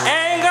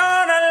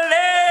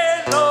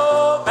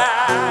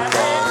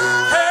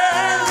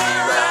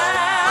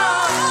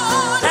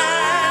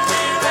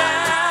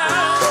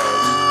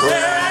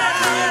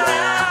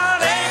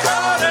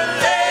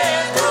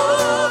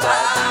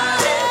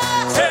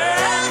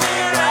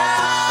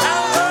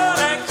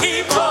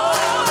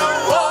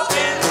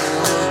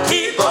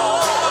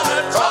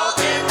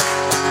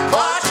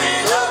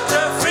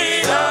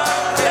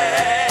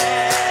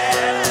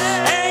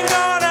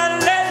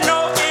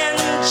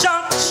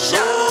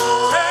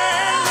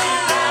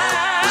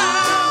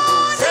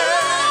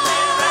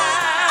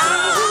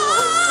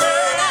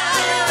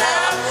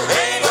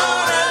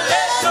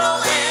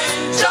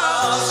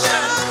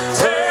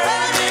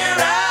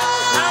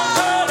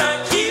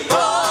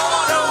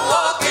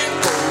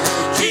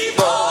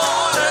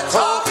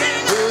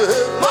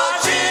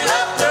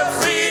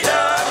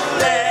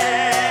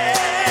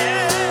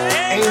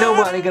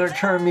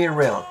Turn Me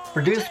Around,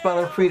 produced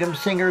by the Freedom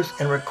Singers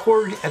and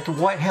recorded at the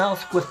White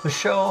House with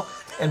Michelle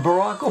and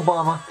Barack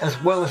Obama,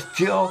 as well as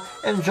Jill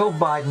and Joe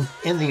Biden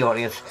in the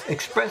audience,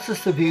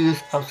 expresses the views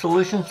of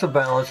Solutions to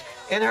Balance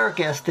and our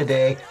guest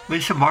today,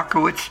 Lisa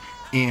Markowitz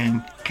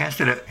and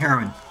Cassida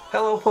Heron.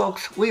 Hello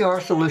folks, we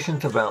are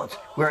Solutions to Balance.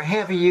 We're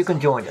happy you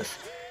can join us.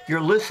 You're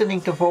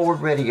listening to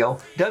Forward Radio,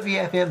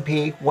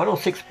 WFMP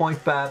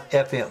 106.5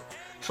 FM.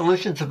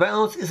 Solutions to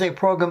Balance is a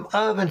program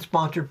of and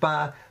sponsored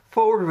by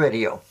Forward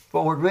Radio.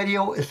 Forward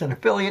Radio is an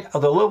affiliate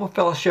of the Louisville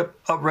Fellowship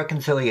of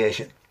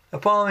Reconciliation. The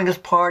following is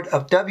part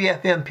of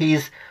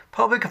WFMP's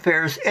Public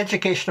Affairs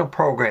educational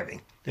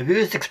programming. The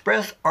views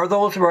expressed are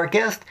those of our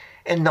guest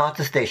and not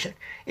the station.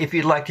 If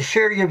you'd like to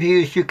share your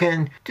views, you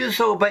can do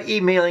so by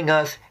emailing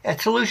us at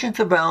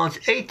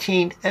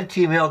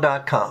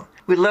solutionsofbalance18@gmail.com.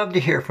 We'd love to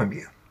hear from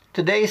you.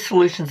 Today's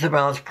Solutions to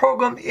Balance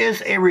program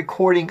is a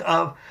recording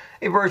of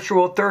a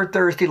virtual Third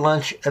Thursday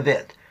Lunch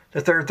event.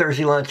 The Third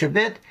Thursday Lunch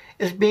event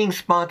is being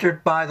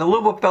sponsored by the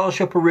Louisville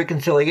Fellowship of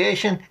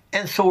Reconciliation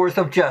and Swords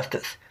of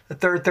Justice. The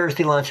Third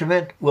Thursday Lunch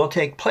event will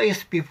take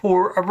place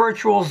before a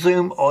virtual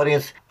Zoom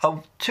audience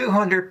of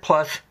 200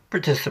 plus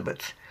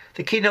participants.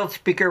 The keynote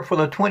speaker for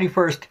the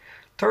 21st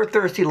Third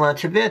Thursday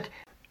Lunch event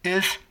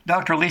is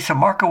Dr. Lisa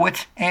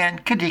Markowitz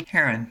and Cassida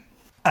Heron.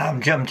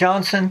 I'm Jim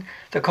Johnson.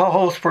 The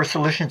co-host for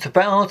Solutions to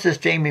Balance is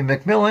Jamie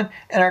McMillan,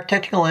 and our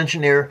technical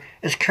engineer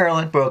is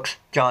Carolyn Brooks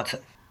Johnson.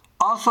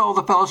 Also,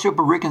 the Fellowship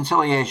of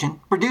Reconciliation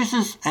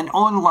produces an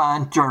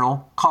online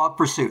journal called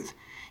Pursuit.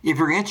 If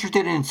you're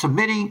interested in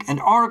submitting an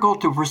article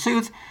to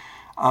Pursuit,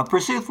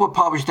 Pursuit will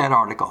publish that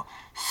article.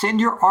 Send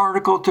your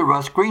article to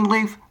Russ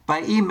Greenleaf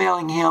by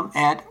emailing him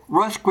at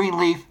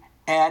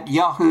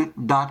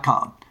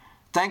russgreenleaf@yahoo.com.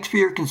 Thanks for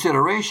your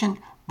consideration.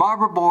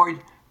 Barbara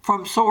Boyd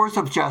from Swords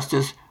of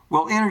Justice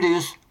will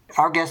introduce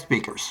our guest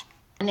speakers.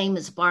 My name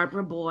is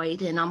Barbara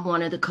Boyd, and I'm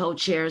one of the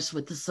co-chairs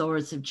with the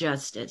Swords of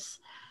Justice.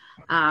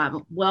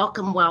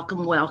 Welcome.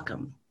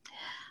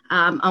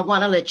 I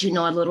want to let you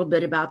know a little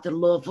bit about the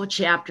Louisville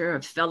chapter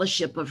of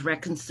Fellowship of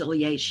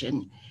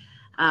Reconciliation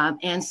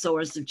and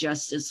Swords of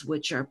Justice,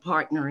 which are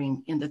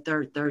partnering in the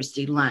Third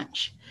Thursday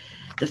Lunch.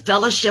 The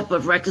Fellowship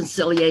of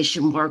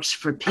Reconciliation works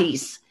for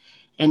peace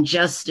and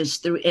justice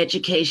through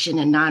education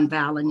and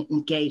nonviolent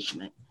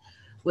engagement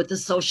with the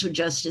social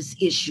justice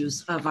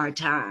issues of our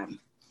time.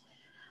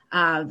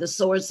 The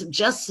Swords of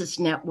Justice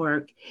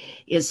Network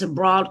is a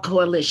broad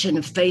coalition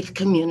of faith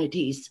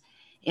communities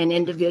and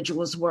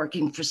individuals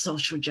working for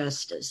social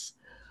justice.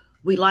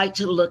 We like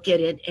to look at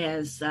it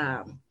as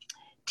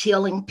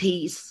tilling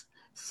peace,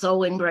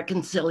 sowing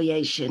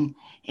reconciliation,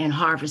 and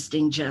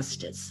harvesting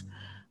justice.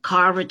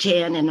 Carl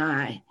Rattan and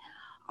I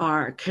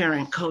are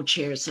current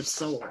co-chairs of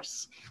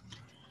SOARS.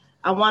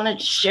 I want to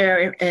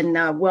share and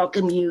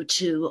welcome you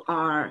to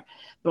our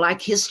Black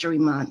History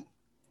Month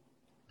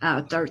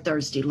Third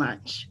Thursday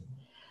Lunch.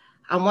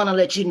 I want to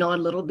let you know a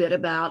little bit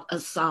about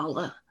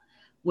ASALH,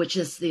 which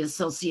is the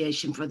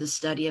Association for the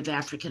Study of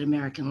African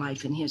American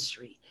Life and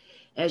History.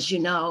 As you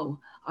know,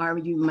 or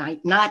you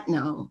might not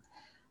know,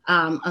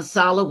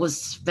 ASALH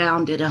was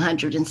founded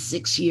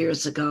 106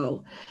 years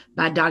ago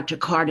by Dr.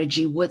 Carter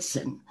G.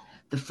 Woodson,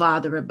 the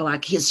father of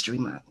Black History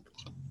Month.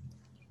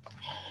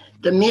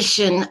 The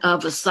mission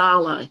of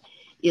ASALH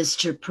is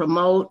to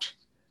promote,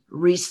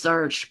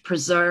 research,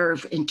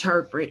 preserve,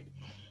 interpret,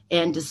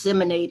 and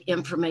disseminate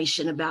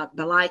information about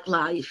Black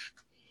life,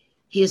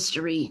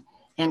 history,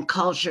 and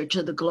culture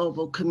to the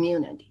global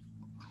community.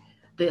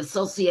 The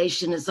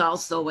association is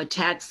also a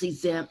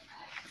tax-exempt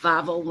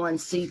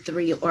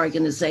 501c3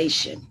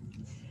 organization.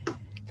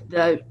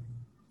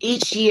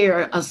 Each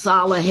year,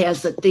 ASALH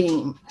has a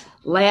theme.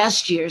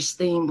 Last year's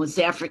theme was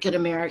African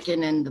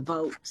American and the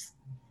votes.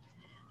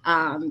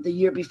 The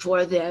year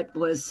before that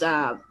was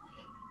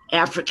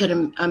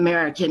African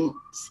Americans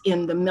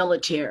in the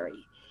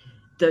military.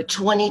 The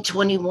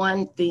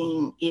 2021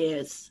 theme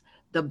is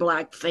the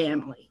Black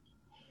family,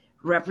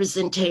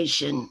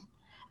 representation,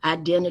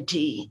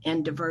 identity,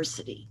 and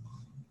diversity.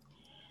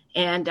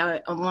 And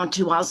I want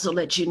to also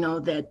let you know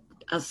that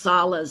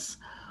ASALH's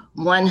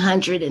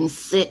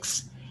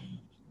 106th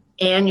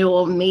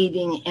annual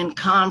meeting and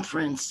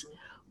conference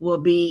will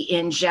be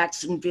in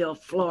Jacksonville,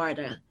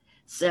 Florida,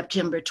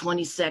 September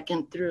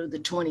 22nd through the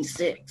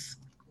 26th.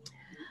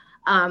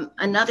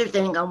 Another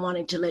thing I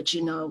wanted to let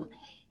you know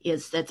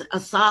is that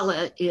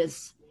ASALH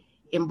is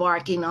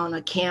embarking on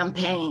a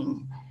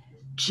campaign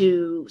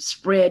to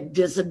spread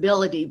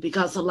visibility,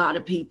 because a lot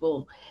of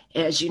people,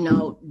 as you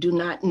know, do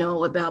not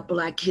know about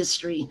Black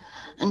history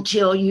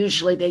until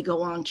usually they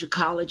go on to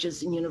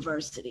colleges and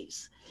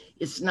universities.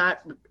 It's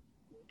not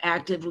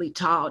actively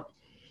taught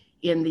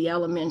in the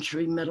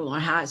elementary, middle, or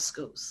high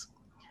schools.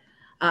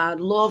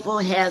 Louisville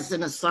has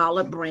an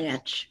ASALH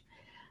branch.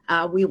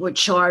 We were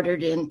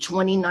chartered in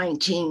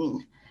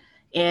 2019,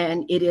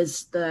 and it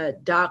is the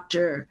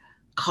Dr.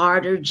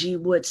 Carter G.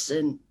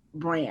 Woodson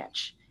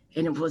branch,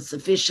 and it was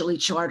officially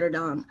chartered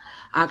on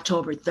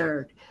October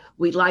 3rd.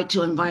 We'd like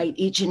to invite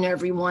each and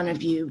every one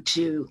of you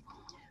to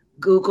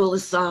Google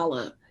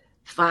ASALH,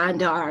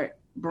 find our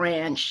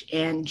branch,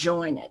 and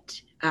join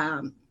it.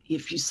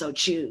 if you so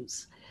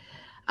choose.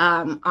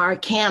 Our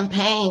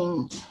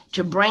campaign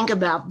to bring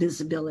about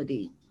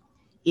visibility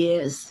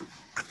is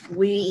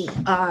we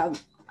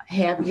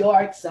have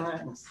yard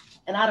signs,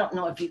 and I don't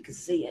know if you can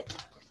see it.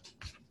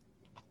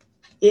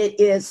 It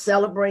is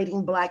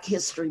celebrating Black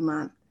History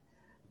Month.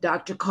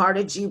 Dr.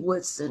 Carter G.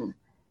 Woodson,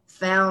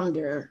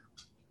 founder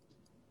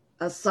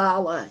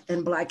ASALA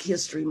and Black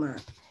History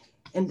Month.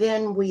 And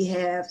then we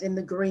have in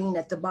the green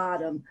at the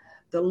bottom,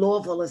 the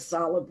Louisville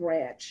ASALA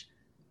branch,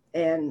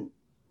 and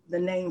the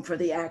name for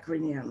the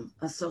acronym,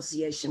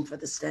 Association for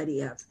the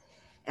Study of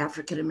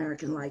African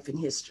American Life and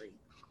History.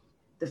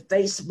 The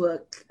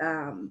Facebook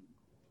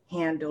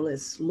handle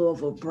is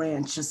Louisville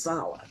Branch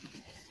ASALA.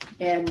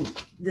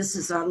 And this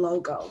is our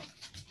logo.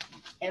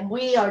 And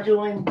we are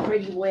doing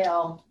pretty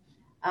well.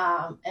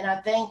 And I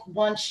think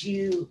once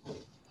you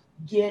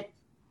get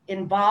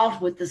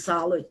involved with the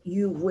ASALA,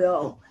 you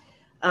will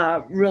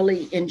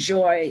really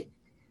enjoy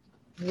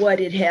what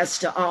it has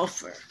to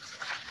offer.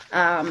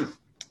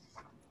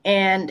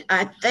 And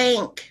I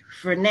think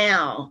for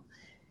now,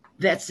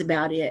 that's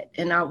about it.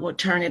 And I will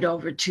turn it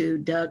over to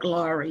Doug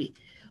Laurie,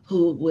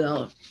 who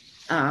will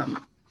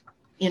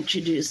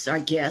introduce our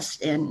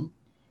guest and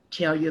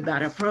tell you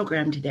about our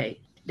program today.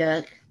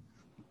 Doug?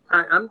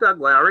 Hi, I'm Doug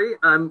Lowry.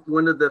 I'm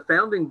one of the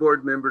founding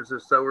board members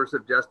of Sowers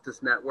of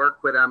Justice Network,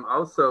 but I'm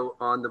also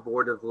on the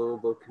board of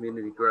Louisville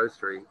Community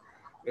Grocery.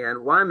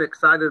 And why I'm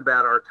excited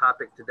about our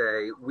topic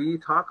today, we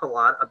talk a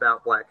lot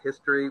about Black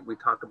history. We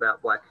talk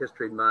about Black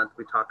History Month.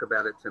 We talk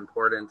about its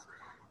importance.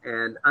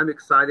 And I'm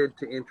excited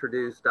to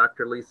introduce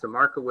Dr. Lisa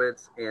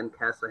Markowitz and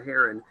Casa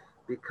Heron,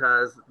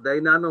 because they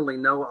not only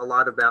know a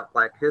lot about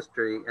Black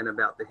history and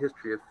about the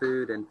history of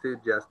food and food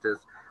justice,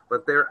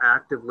 but they're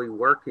actively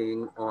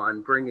working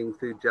on bringing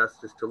food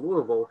justice to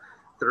Louisville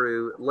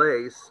through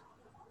LACE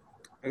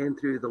and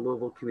through the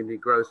Louisville Community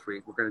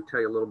Grocery. We're going to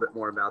tell you a little bit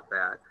more about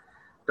that.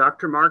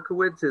 Dr.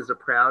 Markowitz is a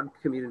proud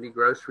community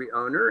grocery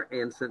owner,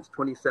 and since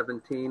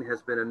 2017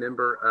 has been a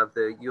member of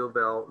the U of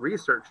L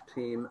research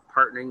team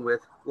partnering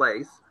with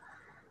LACE.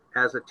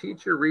 As a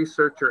teacher,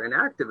 researcher, and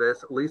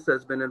activist, Lisa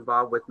has been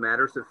involved with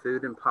matters of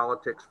food and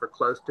politics for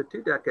close to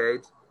 2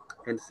 decades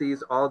and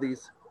sees all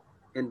these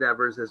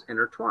endeavors as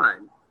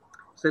intertwined.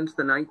 Since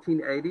the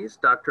 1980s,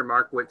 Dr.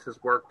 Markowitz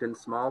has worked in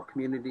small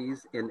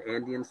communities in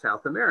Andean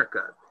South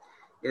America.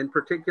 In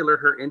particular,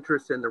 her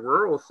interest in the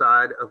rural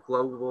side of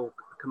global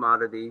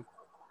commodity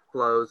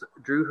flows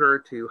drew her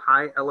to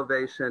high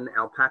elevation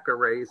alpaca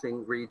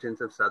raising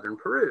regions of southern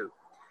Peru.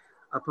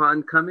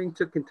 Upon coming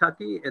to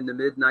Kentucky in the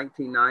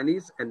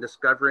mid-1990s and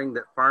discovering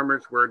that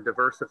farmers were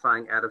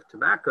diversifying out of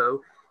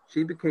tobacco,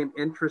 she became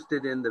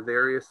interested in the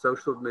various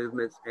social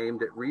movements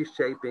aimed at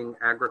reshaping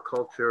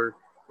agriculture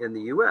in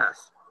the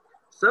U.S.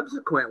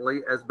 Subsequently,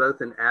 as both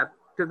an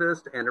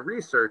activist and a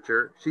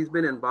researcher, she's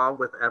been involved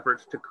with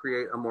efforts to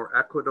create a more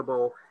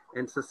equitable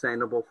and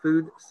sustainable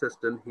food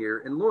system here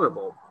in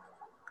Louisville.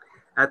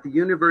 At the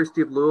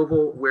University of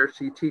Louisville, where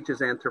she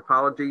teaches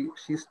anthropology,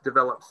 she's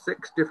developed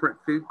 6 different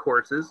food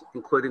courses,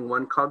 including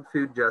one called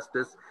Food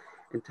Justice,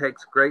 and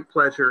takes great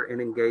pleasure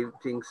in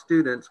engaging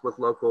students with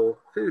local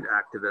food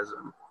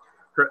activism.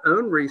 Her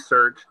own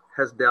research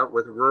has dealt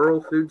with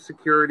rural food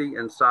security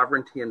and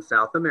sovereignty in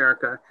South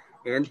America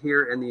and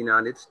here in the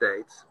United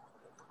States.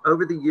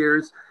 Over the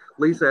years,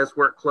 Lisa has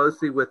worked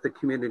closely with the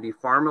Community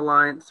Farm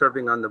Alliance,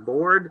 serving on the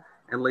board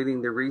and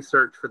leading the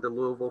research for the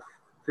Louisville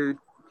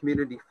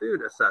Community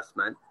Food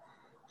Assessment.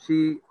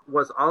 She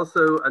was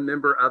also a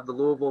member of the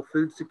Louisville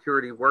Food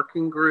Security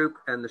Working Group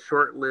and the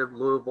short-lived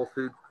Louisville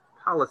Food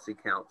Policy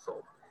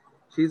Council.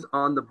 She's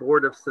on the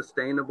board of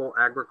Sustainable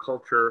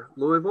Agriculture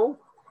Louisville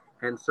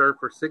and served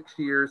for 6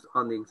 years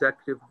on the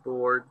executive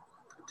board,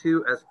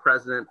 2 as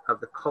president of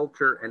the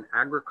Culture and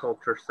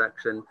Agriculture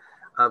section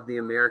of the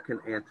American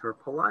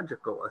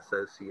Anthropological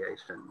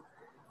Association.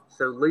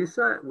 So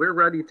Lisa, we're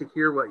ready to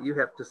hear what you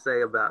have to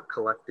say about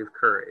collective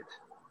courage.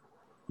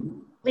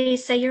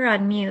 Lisa, you're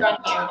on mute.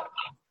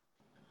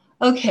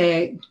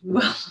 Okay,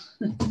 well,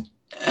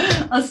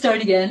 I'll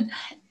start again.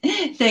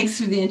 Thanks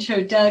for the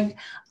intro, Doug.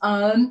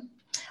 Hi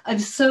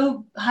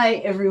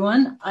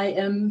everyone. I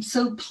am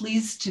so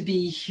pleased to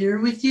be here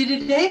with you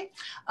today.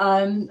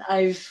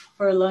 I've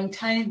for a long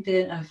time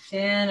been a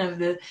fan of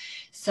the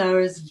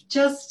Sowers of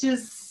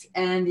Justice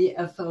and the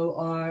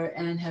FOR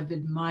and have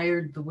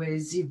admired the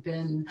ways you've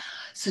been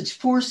such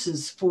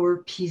forces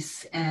for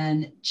peace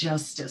and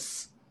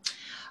justice.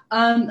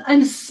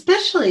 I'm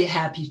especially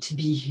happy to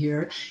be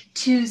here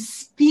to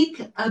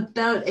speak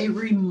about a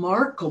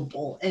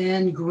remarkable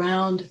and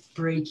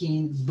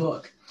groundbreaking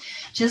book,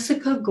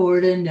 Jessica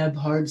Gordon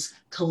Nebhard's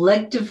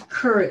Collective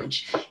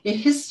Courage, A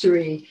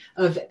History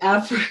of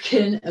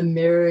African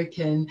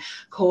American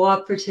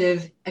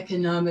Cooperative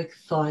Economic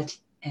Thought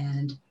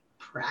and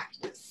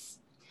Practice.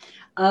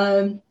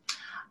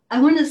 I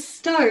want to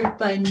start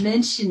by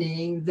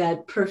mentioning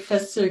that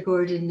Professor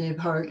Gordon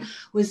Nibhart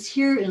was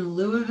here in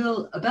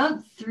Louisville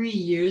about 3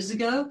 years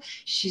ago.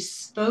 She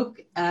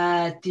spoke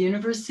at the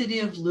University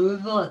of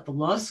Louisville at the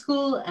law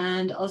school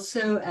and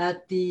also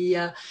at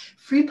the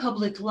Free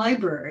Public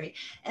Library.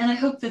 And I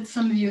hope that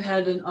some of you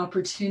had an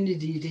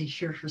opportunity to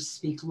hear her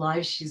speak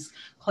live. She's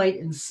quite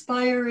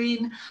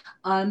inspiring.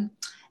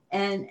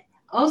 And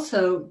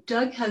also,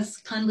 Doug has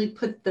kindly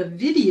put the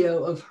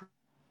video of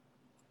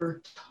her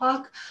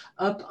talk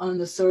up on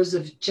the Swords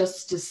of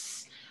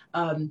Justice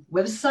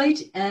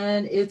website,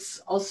 and it's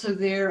also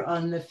there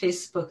on the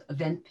Facebook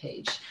event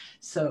page.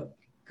 So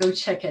go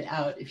check it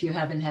out if you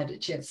haven't had a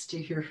chance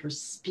to hear her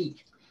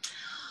speak.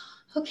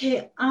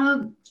 Okay,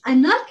 I'm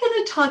not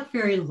going to talk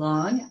very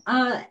long,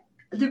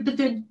 but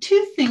there are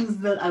two things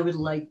that I would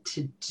like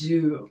to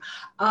do.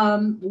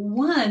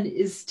 One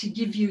is to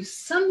give you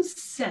some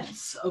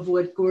sense of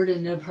what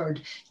Gordon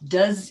Nibhart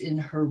does in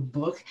her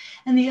book,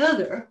 and the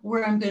other,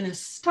 where I'm going to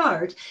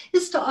start,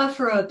 is to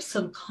offer up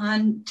some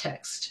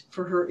context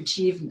for her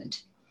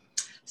achievement.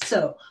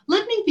 So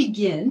let me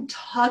begin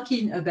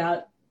talking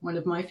about one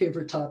of my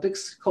favorite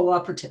topics,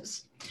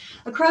 cooperatives.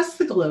 Across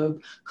the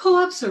globe,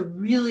 co-ops are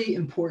really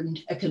important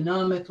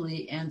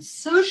economically and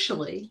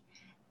socially,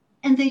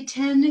 and they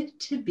tend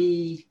to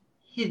be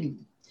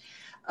hidden.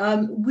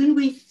 When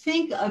we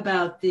think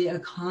about the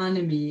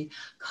economy,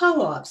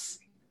 co-ops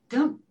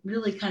don't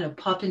really kind of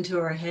pop into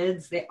our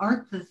heads. They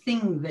aren't the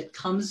thing that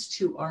comes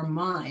to our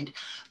mind,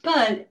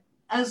 but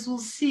as we'll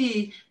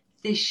see,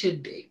 they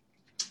should be.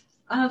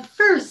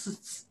 First,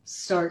 let's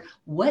start.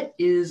 What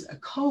is a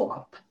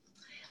co-op?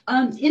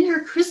 In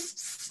her crisp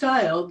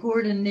style,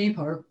 Gordon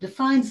Nibhart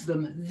defines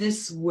them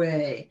this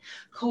way.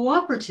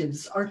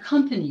 Cooperatives are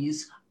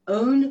companies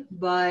owned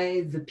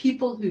by the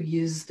people who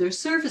use their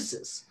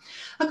services.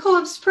 A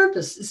co-op's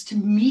purpose is to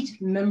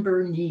meet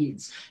member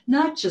needs,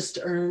 not just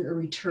earn a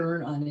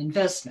return on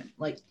investment,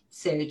 like,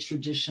 say, a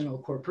traditional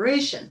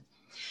corporation.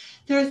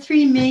 There are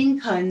three main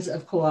kinds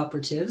of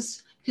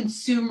cooperatives: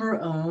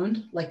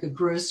 consumer-owned, like a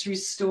grocery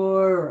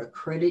store or a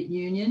credit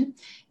union.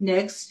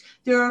 Next,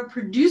 there are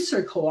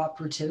producer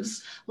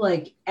cooperatives,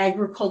 like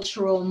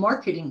agricultural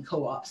marketing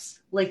co-ops,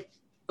 like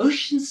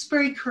Ocean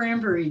Spray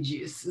cranberry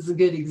juice is a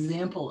good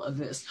example of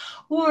this.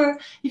 Or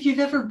if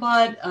you've ever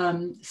bought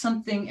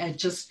something at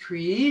Just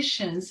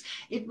Creations,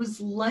 it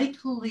was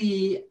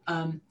likely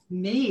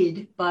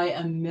made by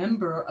a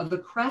member of a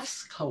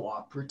crafts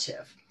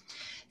cooperative.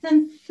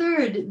 Then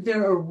third,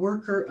 there are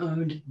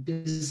worker-owned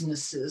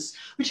businesses,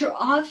 which are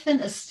often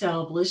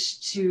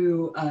established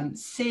to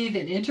save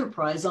an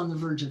enterprise on the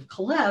verge of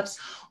collapse,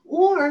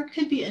 or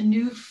could be a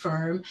new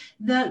firm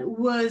that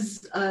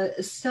was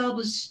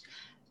established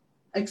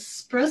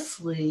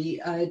expressly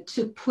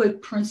to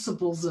put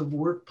principles of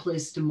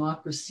workplace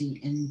democracy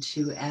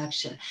into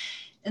action.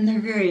 And there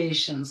are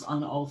variations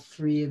on all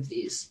three of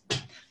these.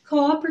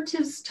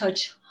 Cooperatives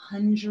touch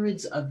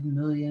hundreds of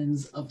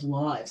millions of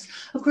lives.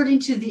 According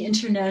to the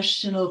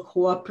International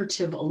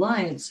Cooperative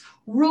Alliance,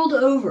 world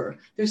over,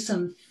 there's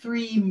some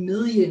 3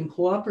 million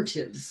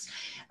cooperatives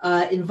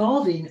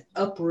involving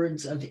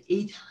upwards of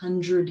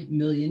 800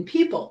 million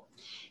people.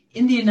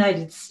 In the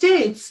United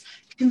States,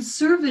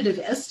 conservative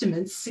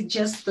estimates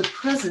suggest the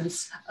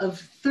presence of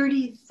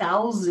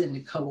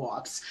 30,000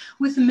 co-ops,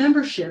 with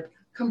membership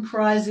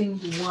comprising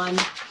 1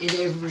 in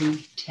every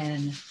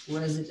 10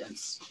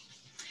 residents.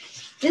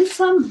 In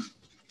some,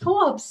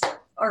 co-ops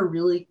are a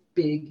really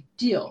big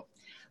deal,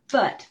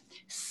 but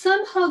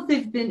somehow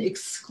they've been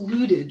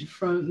excluded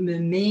from the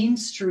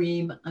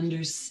mainstream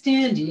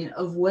understanding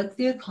of what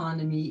the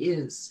economy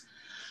is.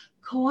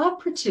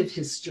 Cooperative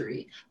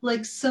history,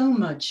 like so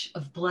much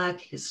of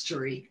Black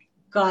history,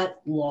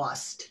 got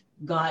lost,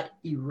 got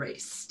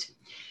erased.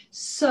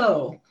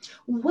 So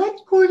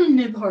what Gordon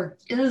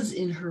Nibhart does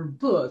in her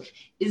book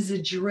is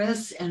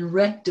address and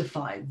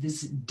rectify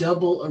this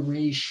double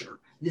erasure,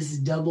 this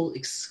double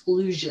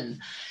exclusion.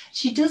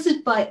 She does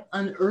it by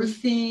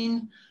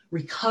unearthing,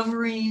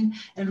 recovering,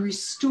 and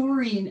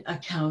restoring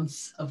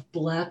accounts of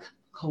Black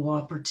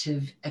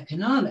cooperative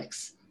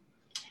economics.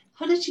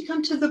 How did she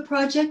come to the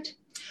project?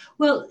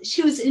 Well,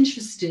 she was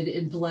interested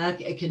in Black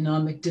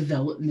economic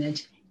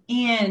development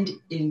and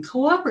in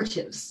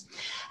cooperatives.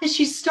 As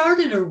she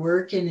started her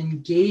work and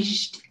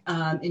engaged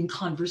in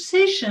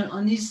conversation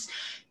on these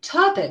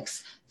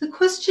topics, the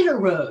question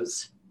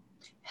arose: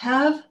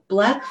 have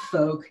Black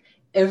folk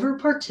ever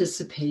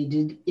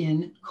participated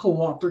in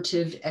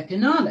cooperative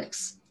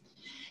economics?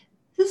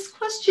 This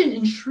question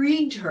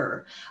intrigued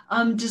her,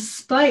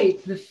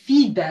 despite the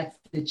feedback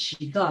that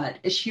she got.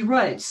 As she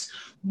writes,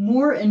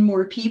 more and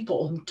more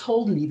people who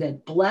told me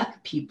that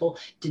Black people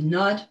did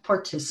not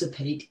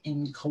participate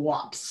in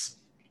co-ops.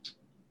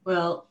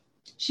 Well,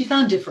 she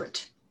found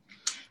different.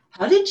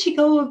 How did she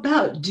go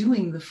about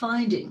doing the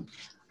finding?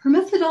 Her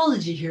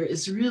methodology here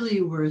is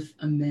really worth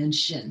a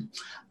mention.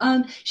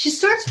 She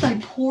starts by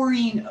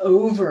poring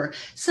over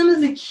some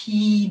of the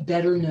key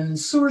better-known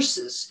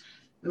sources.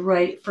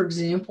 For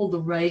example, the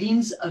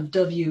writings of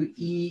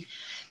W.E.B.D.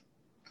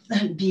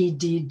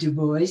 Du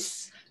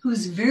Bois, who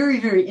was very,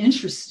 very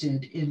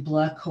interested in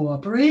Black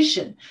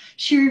cooperation.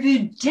 She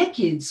reviewed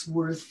decades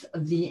worth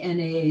of the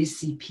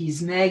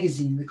NAACP's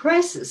magazine, The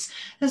Crisis,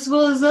 as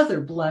well as other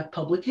Black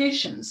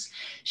publications.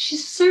 She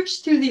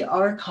searched through the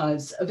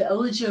archives of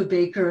Ella Jo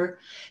Baker,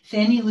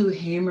 Fannie Lou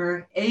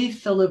Hamer, A.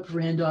 Philip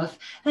Randolph,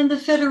 and the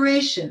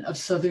Federation of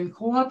Southern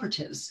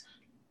Cooperatives.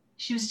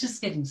 She was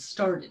just getting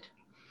started.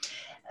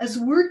 As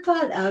word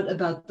got out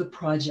about the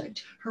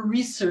project, her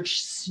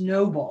research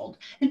snowballed,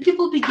 and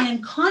people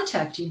began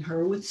contacting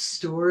her with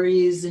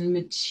stories and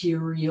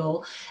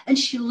material, and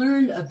she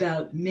learned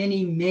about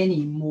many,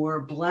 many more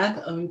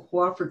Black-owned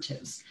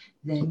cooperatives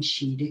than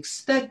she'd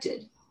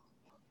expected.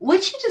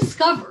 What she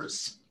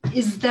discovers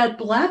is that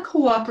Black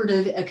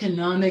cooperative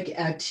economic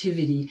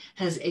activity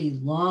has a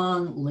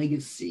long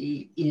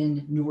legacy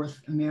in North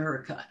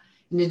America.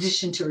 In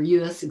addition to her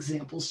U.S.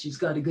 examples, she's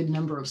got a good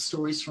number of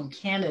stories from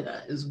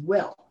Canada as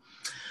well.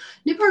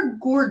 Nippard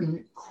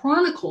Gordon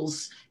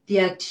chronicles the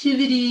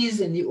activities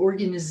and the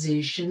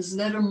organizations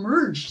that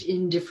emerged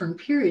in different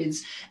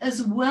periods,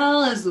 as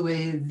well as the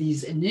way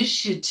these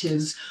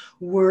initiatives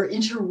were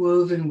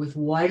interwoven with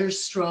wider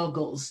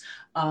struggles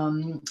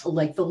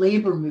like the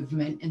labor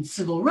movement and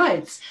civil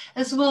rights,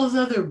 as well as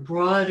other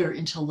broader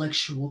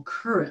intellectual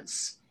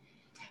currents.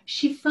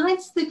 She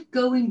finds that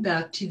going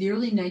back to the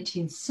early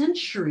 19th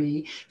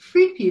century,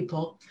 freed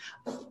people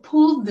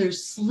pooled their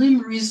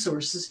slim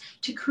resources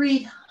to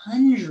create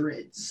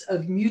hundreds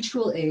of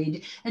mutual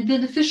aid and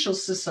beneficial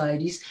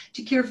societies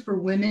to care for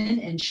women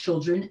and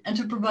children and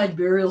to provide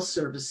burial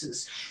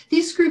services.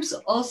 These groups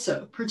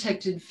also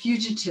protected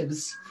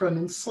fugitives from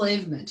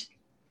enslavement.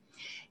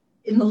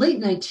 In the late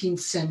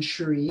 19th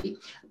century,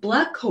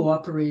 Black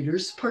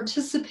cooperators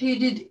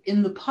participated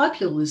in the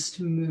populist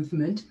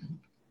movement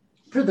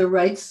for the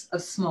rights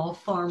of small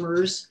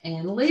farmers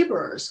and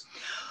laborers.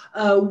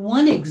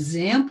 One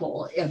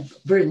example, a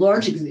very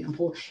large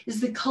example, is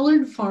the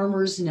Colored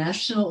Farmers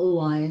National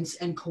Alliance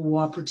and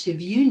Cooperative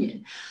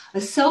Union,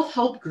 a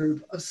self-help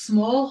group of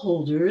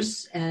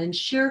smallholders and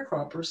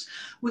sharecroppers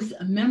with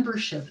a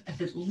membership of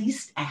at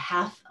least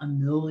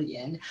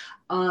 500,000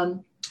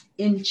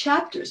 in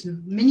chapters,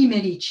 many,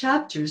 many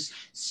chapters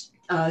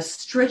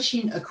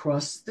stretching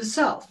across the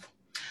South.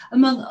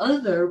 Among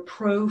other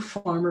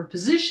pro-farmer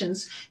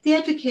positions, they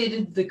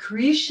advocated the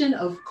creation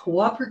of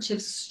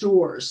cooperative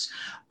stores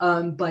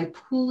by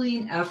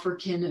pooling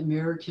African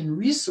American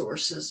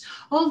resources.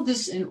 All of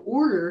this in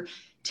order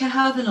to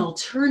have an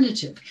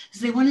alternative, because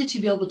they wanted to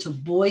be able to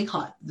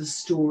boycott the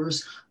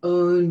stores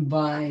owned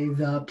by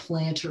the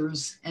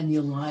planters and the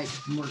allied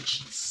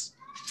merchants.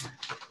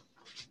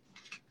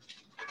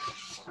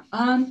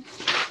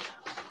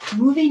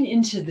 Moving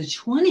into the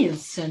 20th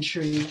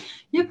century,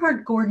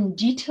 Nippard Gordon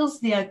details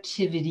the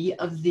activity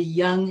of the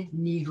Young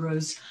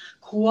Negroes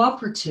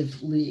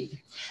Cooperative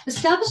League.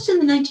 Established in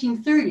the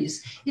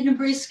 1930s, it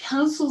embraced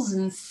councils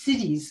and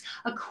cities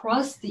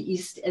across the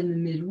East and the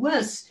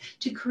Midwest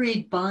to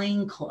create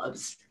buying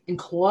clubs and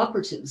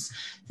cooperatives.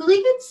 The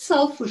league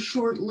itself was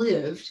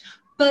short-lived,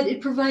 but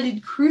it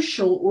provided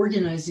crucial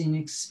organizing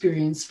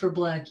experience for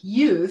Black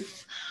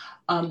youth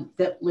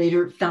that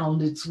later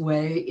found its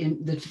way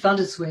into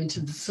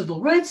the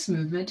civil rights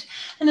movement,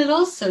 and it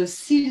also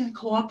seeded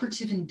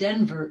cooperative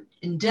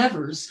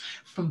endeavors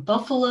from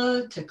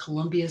Buffalo to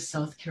Columbia,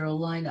 South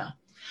Carolina.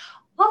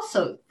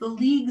 Also, the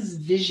League's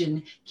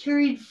vision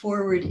carried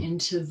forward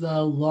into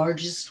the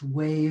largest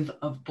wave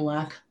of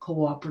Black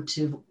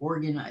cooperative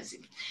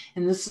organizing,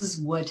 and this is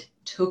what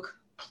took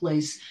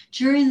place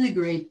during the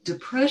Great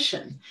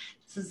Depression.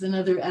 This is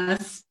another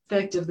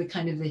aspect of the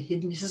kind of the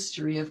hidden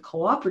history of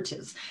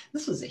cooperatives.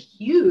 This was a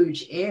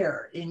huge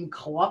era in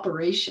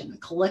cooperation,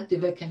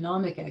 collective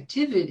economic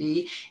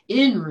activity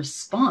in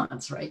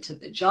response, right, to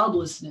the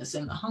joblessness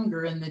and the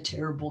hunger and the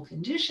terrible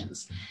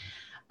conditions.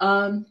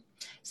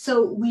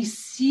 So we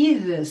see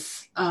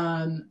this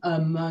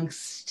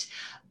amongst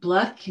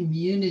Black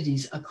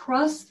communities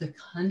across the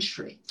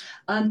country.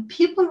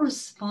 People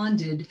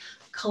responded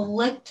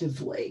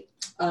collectively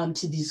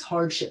to these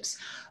hardships.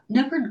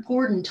 Nippard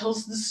Gordon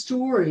tells the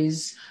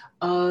stories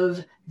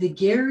of the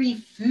Gary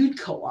Food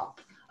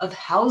Co-op, of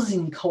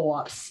housing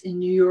co-ops in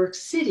New York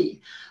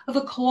City, of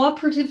a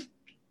cooperative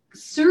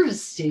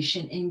service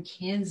station in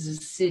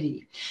Kansas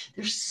City.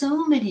 There's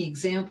so many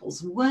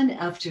examples, one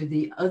after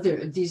the other,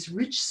 of these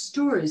rich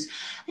stories.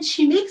 And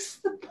she makes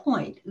the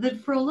point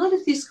that for a lot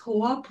of these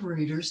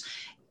cooperators,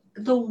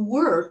 the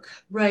work,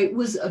 right,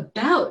 was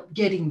about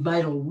getting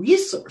vital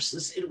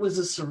resources. It was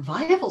a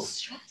survival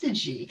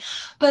strategy,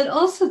 but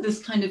also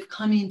this kind of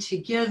coming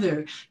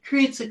together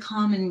creates a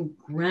common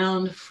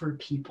ground for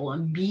people, a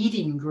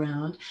meeting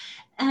ground,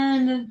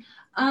 and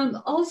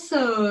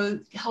also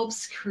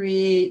helps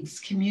create this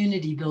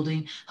community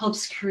building,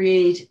 helps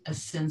create a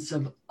sense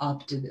of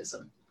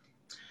optimism.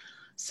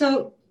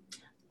 So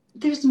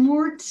there's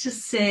more to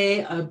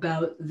say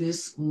about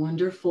this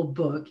wonderful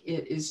book.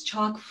 It is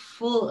chock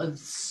full of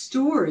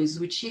stories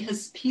which she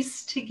has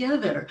pieced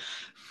together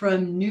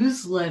from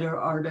newsletter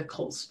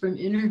articles, from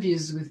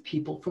interviews with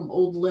people, from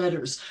old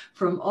letters,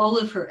 from all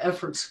of her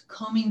efforts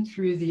combing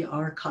through the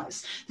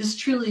archives. This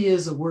truly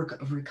is a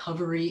work of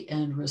recovery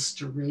and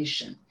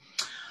restoration.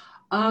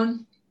 But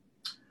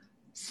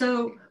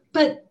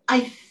I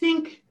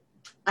think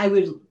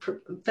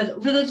but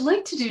what I'd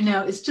like to do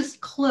now is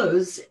just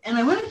close, and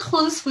I want to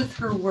close with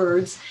her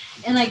words,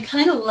 and I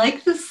kind of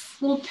like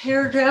this little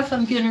paragraph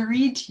I'm going to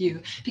read to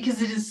you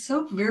because it is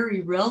so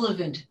very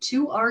relevant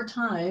to our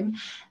time,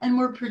 and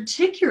more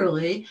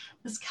particularly,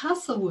 as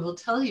Casa will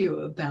tell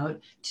you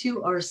about,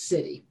 to our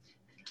city.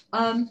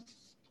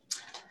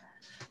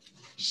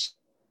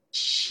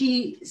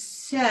 She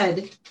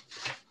said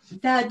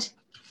that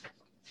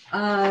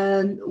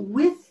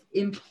with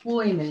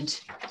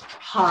employment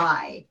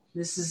high,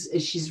 this is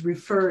as she's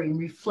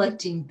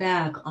reflecting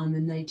back on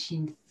the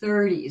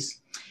 1930s.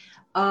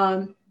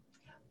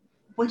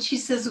 What she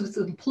says, with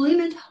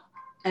employment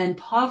and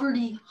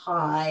poverty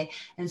high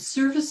and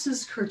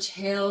services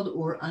curtailed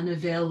or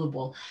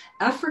unavailable,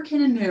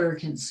 African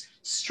Americans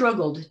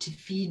struggled to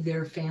feed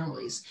their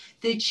families.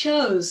 They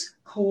chose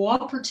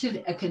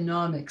cooperative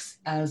economics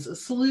as a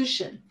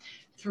solution.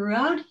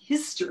 Throughout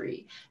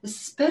history,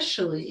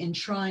 especially in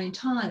trying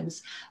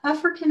times,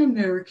 African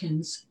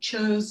Americans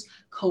chose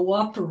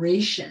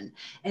cooperation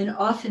and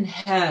often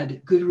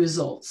had good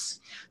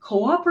results.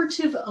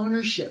 Cooperative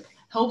ownership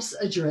helps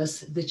address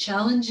the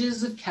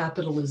challenges of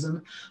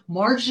capitalism,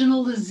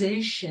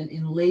 marginalization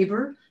in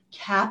labor,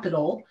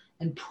 capital,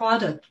 and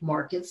product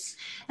markets,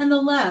 and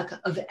the lack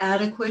of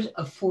adequate,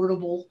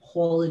 affordable,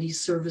 quality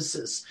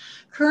services.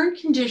 Current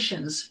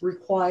conditions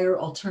require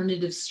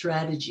alternative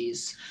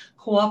strategies.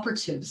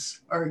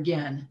 Cooperatives are,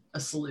 again, a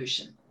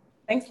solution.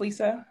 Thanks,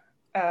 Lisa.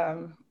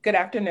 Good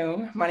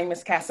afternoon. My name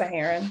is Casa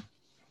Heron,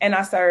 and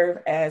I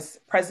serve as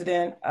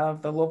president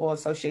of the Louisville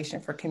Association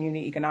for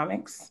Community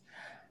Economics.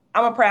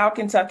 I'm a proud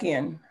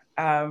Kentuckian,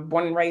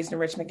 born and raised in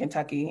Richmond,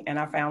 Kentucky, and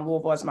I found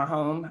Louisville as my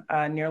home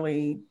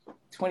nearly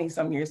 20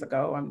 some years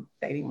ago. I'm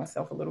dating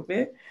myself a little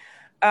bit.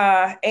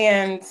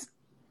 And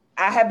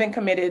I have been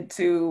committed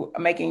to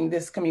making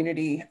this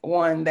community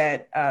one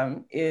that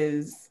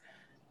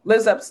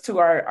lives up to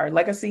our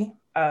legacy,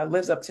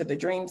 lives up to the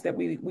dreams that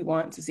we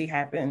want to see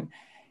happen.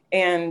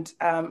 And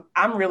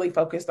I'm really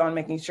focused on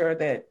making sure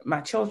that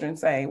my children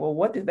say, well,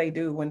 what did they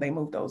do when they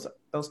moved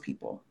those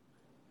people?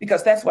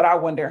 Because that's what I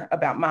wonder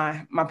about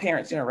my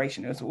parents'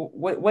 generation is,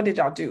 what did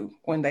y'all do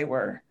when they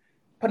were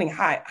putting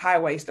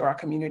highways through our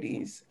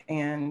communities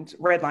and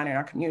redlining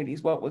our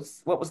communities? What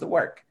was the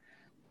work?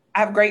 I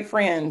have great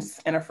friends,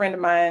 and a friend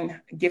of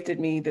mine gifted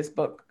me this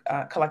book,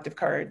 Collective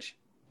Courage.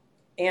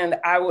 And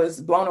I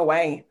was blown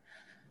away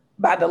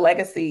by the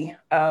legacy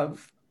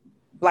of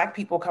Black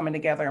people coming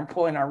together and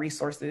pulling our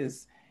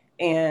resources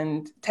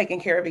and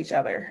taking care of each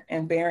other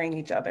and burying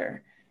each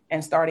other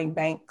and starting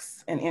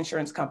banks and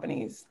insurance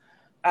companies.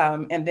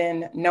 And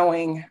then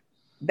knowing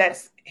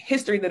that's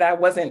history that I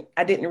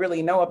didn't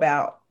really know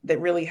about, that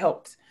really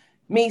helped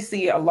me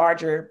see a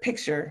larger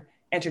picture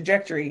and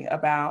trajectory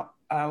about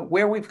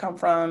where we've come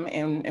from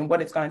and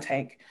what it's going to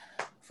take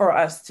for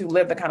us to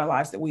live the kind of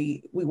lives that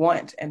we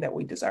want and that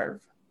we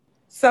deserve.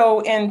 So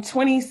in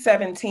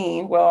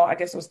 2017, well, I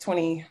guess it was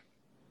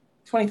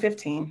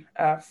 2015,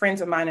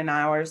 friends of mine and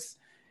ours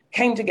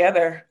came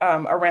together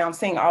around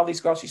seeing all these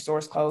grocery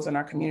stores close in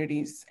our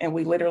communities. And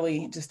we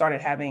literally just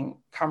started having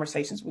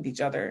conversations with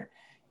each other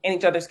and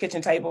each other's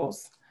kitchen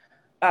tables.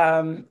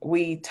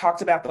 We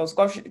talked about those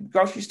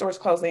grocery stores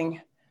closing.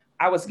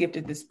 I was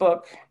gifted this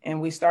book, and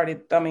we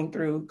started thumbing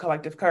through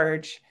Collective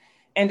Courage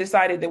and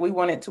decided that we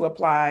wanted to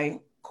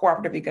apply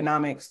cooperative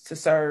economics to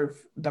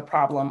serve the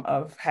problem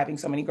of having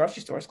so many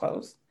grocery stores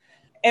closed.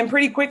 And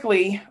pretty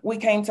quickly, we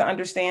came to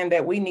understand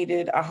that we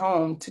needed a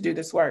home to do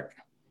this work.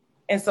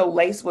 And so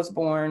LACE was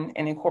born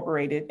and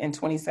incorporated in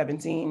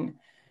 2017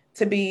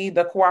 to be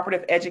the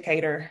cooperative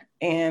educator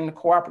and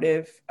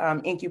cooperative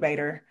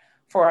incubator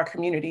for our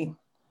community.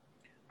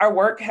 Our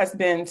work has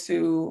been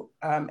to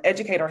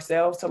educate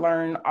ourselves, to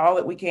learn all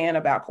that we can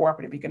about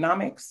cooperative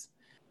economics,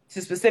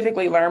 to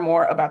specifically learn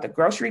more about the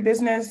grocery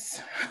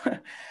business,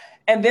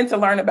 and then to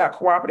learn about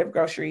cooperative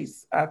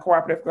groceries.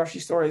 Cooperative grocery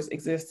stores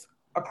exist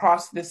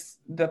across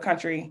the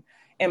country.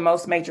 In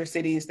most major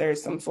cities,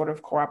 there's some sort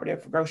of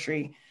cooperative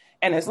grocery.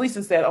 And as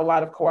Lisa said, a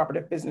lot of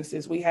cooperative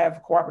businesses. We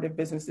have cooperative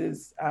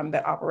businesses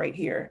that operate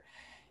here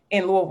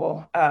in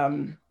Louisville.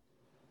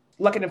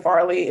 Luckett and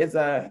Farley is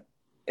a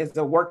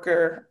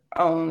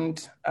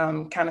worker-owned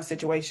kind of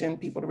situation.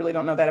 People really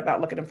don't know that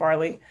about Luckett and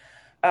Farley,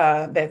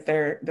 that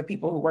the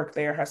people who work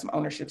there have some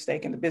ownership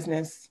stake in the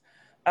business.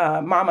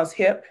 Mama's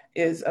Hip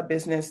is a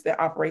business that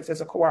operates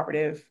as a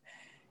cooperative.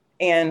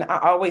 And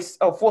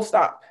Full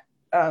Stop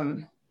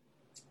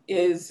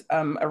is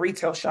a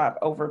retail shop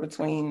over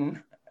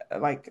between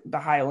like the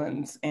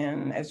Highlands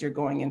and as you're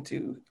going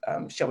into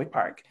Shelby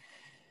Park.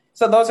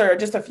 So those are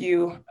just a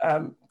few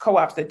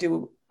co-ops that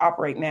do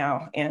operate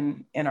now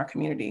in our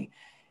community.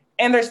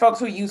 And there's folks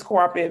who use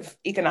cooperative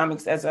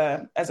economics as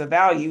a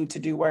value to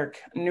do work.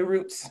 New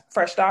Roots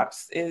Fresh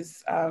Stops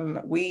is,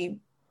 we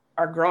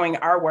are growing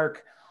our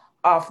work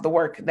off the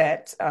work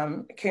that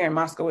Karen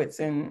Moskowitz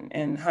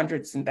and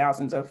hundreds and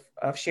thousands of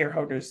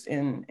shareholders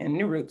in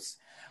New Roots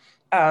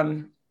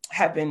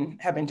have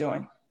been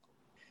doing.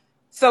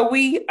 So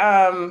we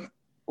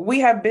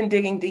have been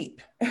digging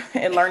deep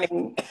and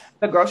learning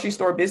the grocery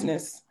store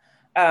business.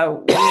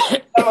 Some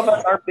of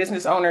us are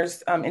business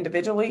owners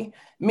individually.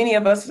 Many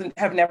of us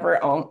have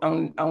never owned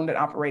and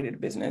operated a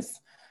business.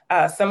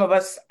 Some of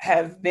us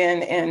have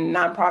been in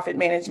nonprofit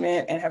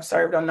management and have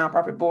served on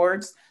nonprofit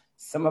boards.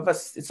 Some of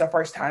us, it's our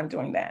first time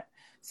doing that.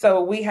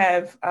 So we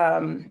have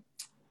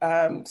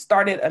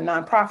started a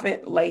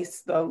nonprofit,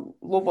 LACE, the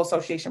Louisville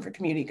Association for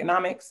Community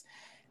Economics,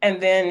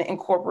 and then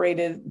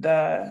incorporated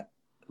the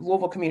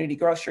Louisville Community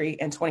Grocery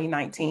in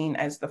 2019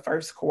 as the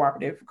first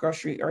cooperative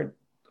grocery or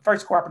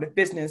first cooperative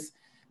business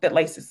that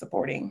LACE is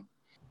supporting.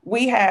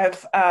 We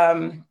have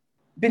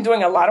been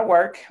doing a lot of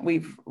work.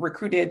 We've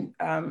recruited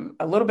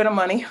a little bit of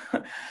money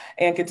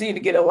and continue to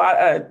get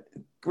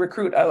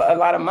recruit a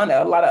lot of money,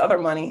 a lot of other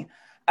money.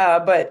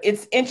 But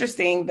it's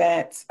interesting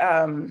that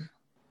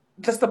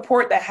the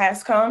support that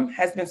has come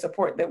has been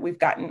support that we've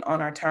gotten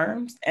on our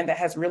terms, and that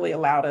has really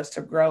allowed us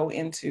to grow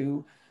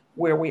into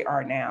where we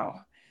are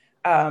now.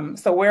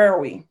 So where are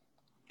we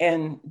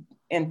in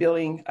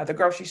building the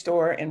grocery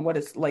store, and what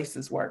is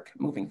LACE's work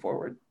moving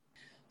forward?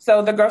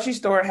 So the grocery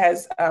store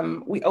has,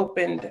 we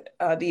opened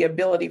the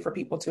ability for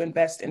people to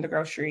invest in the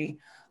grocery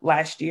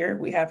last year.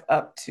 We have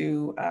up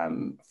to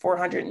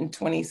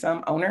 420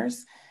 some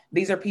owners.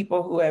 These are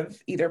people who have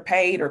either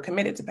paid or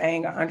committed to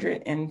paying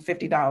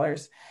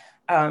 $150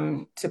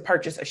 to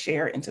purchase a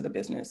share into the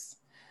business.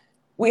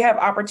 We have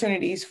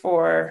opportunities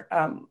for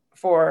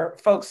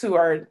folks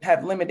who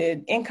have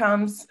limited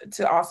incomes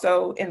to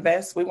also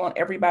invest. We want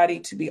everybody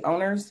to be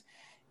owners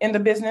in the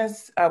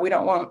business. We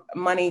don't want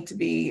money to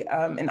be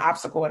an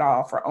obstacle at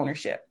all for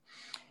ownership.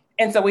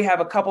 And so we have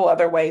a couple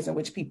other ways in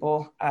which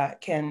people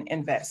can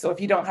invest. So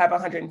if you don't have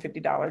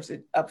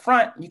 $150 up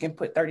front, you can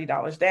put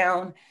 $30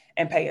 down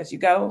and pay as you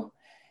go.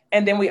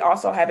 And then we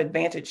also have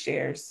advantage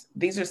shares.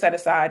 These are set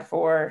aside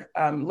for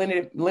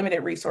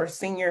limited resource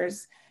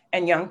seniors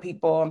and young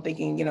people. I'm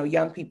thinking,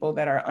 young people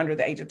that are under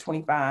the age of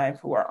 25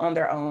 who are on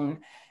their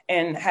own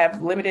and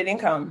have limited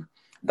income.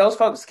 Those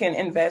folks can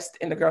invest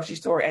in the grocery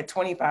store at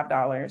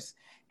 $25.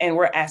 And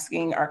we're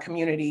asking our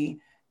community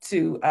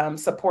to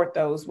support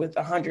those with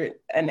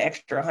an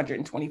extra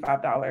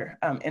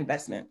 $125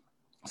 investment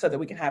so that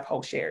we can have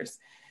whole shares.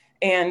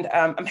 And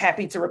I'm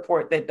happy to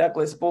report that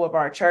Douglas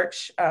Boulevard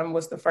Church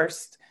was the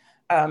first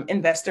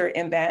investor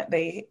in that.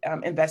 They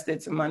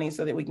invested some money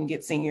so that we can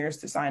get seniors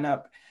to sign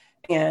up.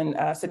 And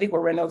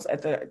Sadiqa Reynolds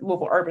at the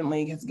Louisville Urban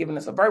League has given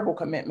us a verbal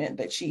commitment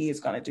that she is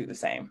going to do the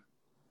same.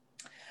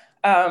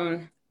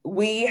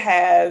 We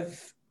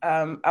have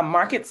a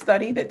market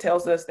study that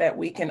tells us that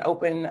we can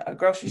open a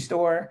grocery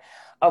store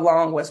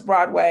along West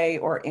Broadway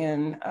or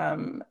in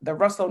the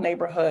Russell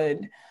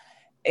neighborhood,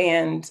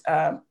 and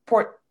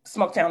Port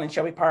Smoketown and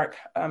Shelby Park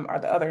are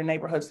the other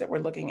neighborhoods that we're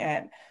looking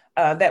at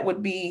that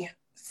would be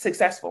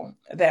successful,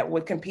 that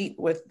would compete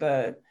with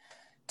the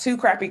two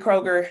crappy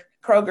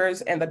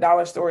Kroger's and the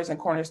dollar stores and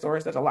corner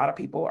stores that a lot of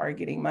people are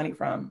getting money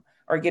from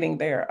or getting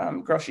their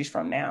groceries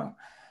from now.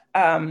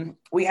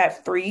 We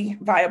have 3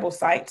 viable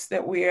sites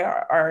that we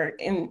are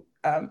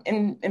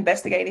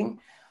investigating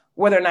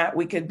whether or not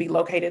we could be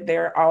located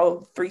there.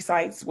 All 3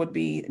 sites would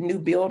be new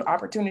build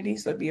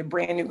opportunities. So it'd be a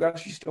brand new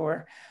grocery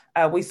store.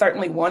 We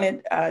certainly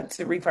wanted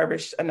to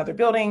refurbish another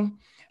building,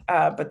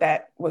 but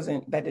that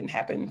didn't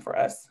happen for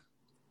us.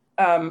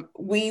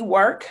 We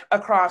work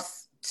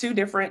across 2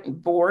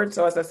 different boards.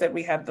 So as I said,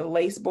 we have the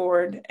LACE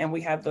board and we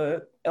have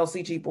the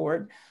LCG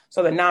board.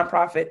 So the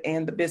nonprofit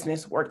and the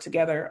business work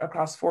together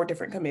across 4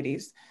 different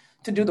committees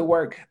to do the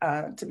work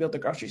to build the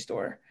grocery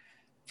store.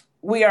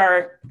 We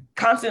are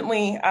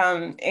constantly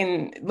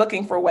in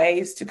looking for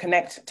ways to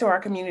connect to our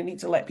community,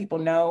 to let people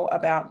know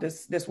about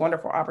this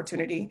wonderful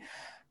opportunity.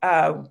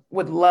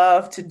 Would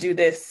love to do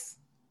this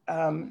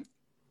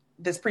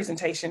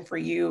presentation for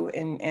you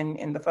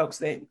and the folks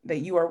that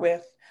you are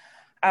with.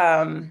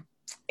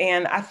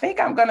 And I think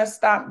I'm going to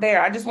stop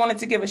there. I just wanted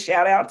to give a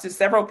shout out to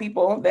several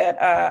people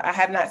that I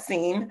have not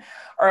seen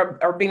or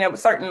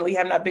certainly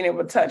have not been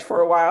able to touch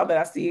for a while that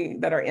I see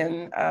that are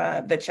in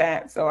the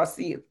chat. So I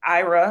see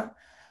Ira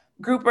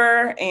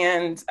Grouper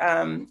and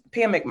Pam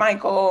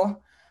McMichael,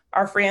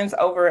 our friends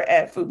over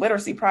at Food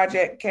Literacy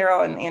Project,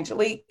 Carol and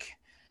Angelique.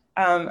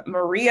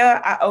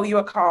 Maria, I owe you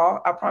a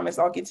call. I promise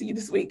I'll get to you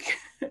this week.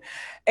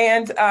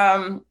 And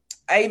I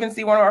even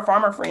see one of our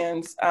farmer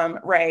friends,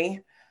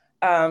 Ray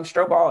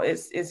Strobal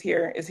is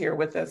here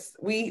with us.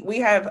 We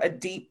have a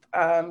deep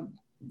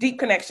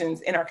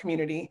connections in our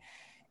community,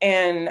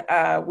 and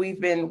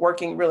we've been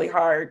working really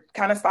hard,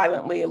 kind of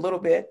silently a little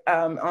bit,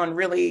 on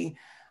really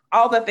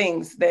all the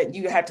things that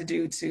you have to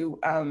do to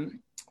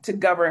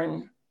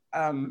govern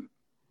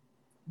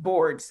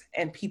boards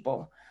and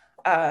people.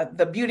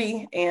 The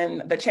beauty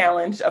and the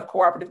challenge of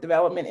cooperative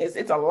development is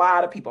it's a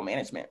lot of people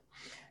management.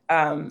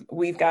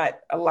 We've got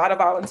a lot of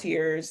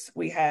volunteers.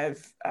 We have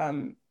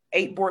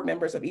 8 board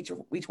members of each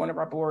one of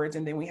our boards,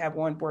 and then we have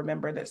 1 board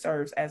member that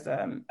serves as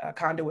a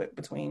conduit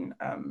between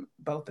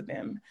both of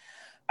them.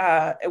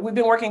 We've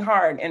been working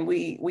hard, and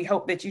we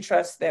hope that you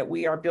trust that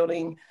we are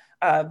building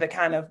the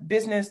kind of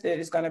business that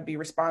is going to be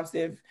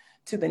responsive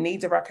to the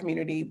needs of our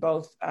community,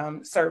 both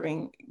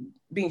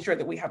being sure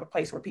that we have a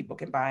place where people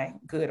can buy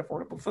good,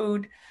 affordable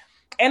food,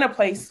 and a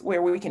place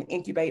where we can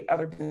incubate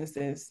other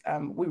businesses.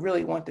 We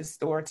really want this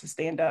store to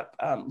stand up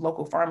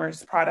local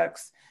farmers'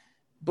 products,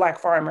 Black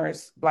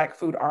farmers, Black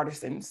food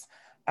artisans.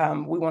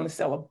 We want to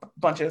sell a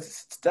bunch of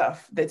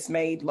stuff that's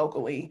made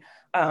locally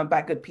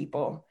by good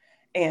people,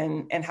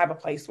 and have a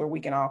place where we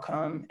can all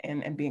come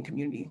and be in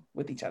community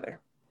with each other.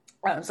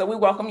 So we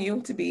welcome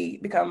you to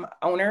become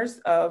owners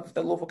of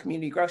the Louisville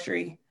Community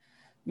Grocery,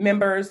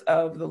 members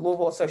of the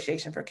Louisville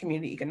Association for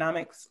Community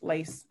Economics,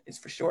 LACE is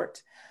for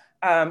short,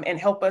 and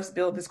help us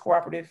build this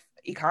cooperative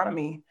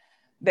economy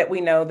that we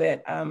know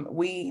that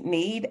we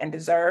need and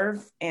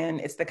deserve.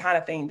 And it's the kind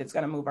of thing that's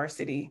going to move our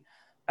city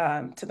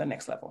to the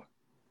next level.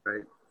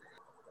 Right.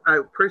 I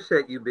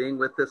appreciate you being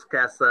with us,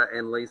 Casa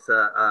and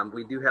Lisa.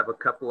 We do have a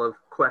couple of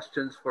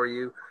questions for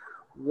you.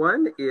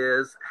 One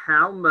is,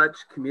 how much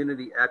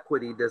community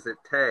equity does it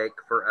take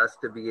for us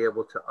to be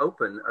able to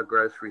open a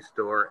grocery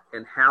store,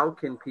 and how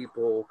can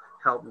people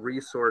help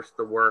resource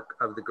the work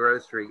of the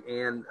grocery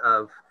and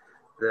of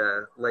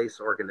the LACE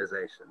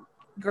organization?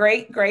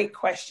 Great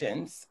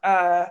questions.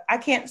 I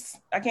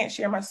can't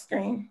share my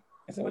screen.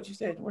 Is that what you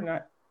said? We're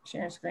not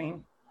sharing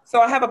screen. So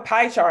I have a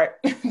pie chart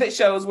that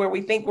shows where we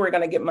think we're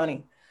going to get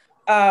money.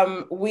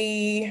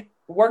 We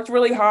worked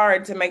really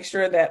hard to make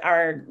sure that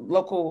our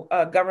local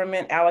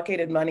government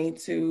allocated money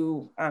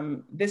to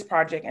this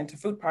project and to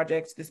food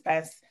projects this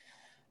past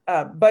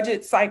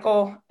budget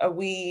cycle.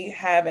 We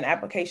have an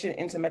application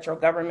into Metro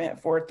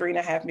government for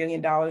 $3.5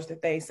 million that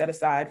they set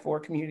aside for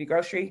community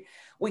grocery.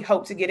 We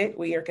hope to get it.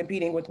 We are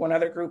competing with one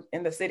other group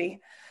in the city.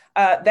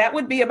 That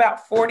would be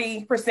about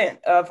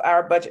 40% of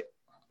our budget.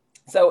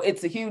 So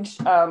it's a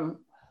huge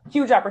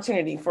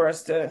opportunity for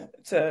us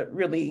to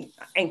really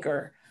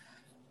anchor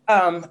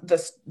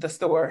the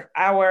store.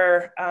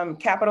 Our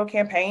capital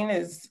campaign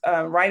is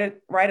right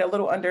a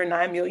little under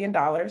 $9 million.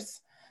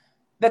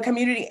 The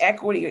community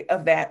equity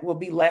of that will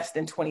be less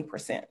than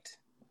 20%.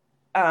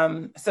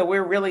 So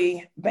we're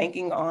really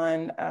banking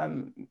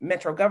on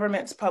Metro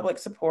government's public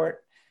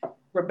support.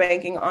 We're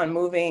banking on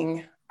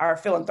moving our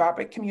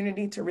philanthropic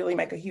community to really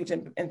make a huge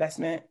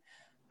investment.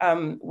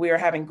 We are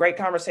having great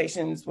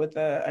conversations with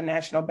a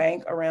national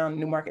bank around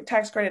new market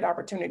tax credit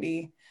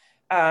opportunity.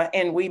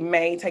 And we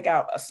may take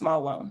out a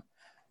small loan.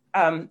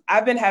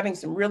 I've been having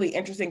some really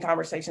interesting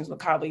conversations with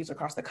colleagues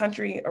across the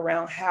country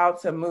around how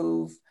to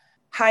move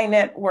high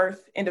net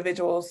worth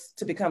individuals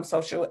to become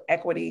social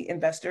equity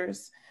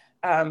investors.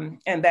 And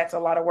that's a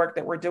lot of work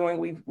that we're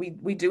doing.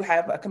 We do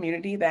have a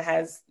community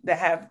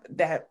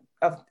that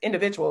of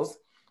individuals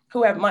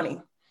who have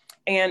money.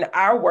 And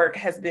our work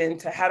has been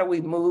to how do we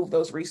move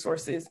those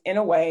resources in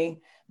a way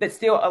that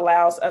still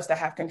allows us to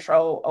have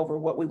control over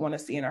what we want to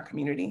see in our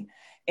community,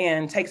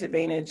 and takes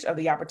advantage of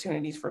the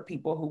opportunities for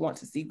people who want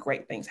to see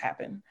great things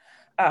happen.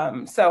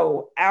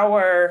 So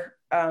our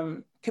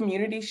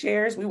community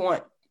shares, we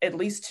want at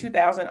least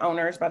 2,000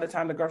 owners by the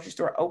time the grocery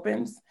store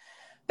opens.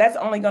 That's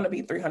only going to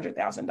be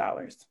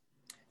 $300,000.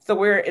 So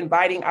we're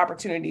inviting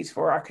opportunities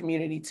for our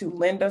community to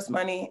lend us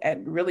money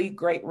at really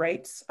great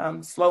rates.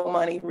 Slow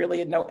money,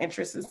 really at no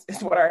interest,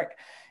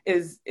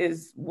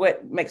 is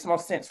what makes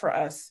most sense for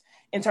us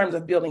in terms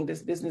of building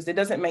this business. It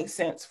doesn't make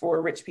sense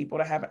for rich people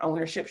to have an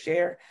ownership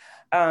share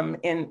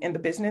in the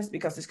business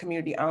because it's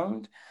community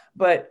owned.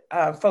 But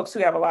folks who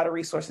have a lot of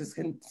resources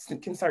can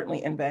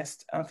certainly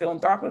invest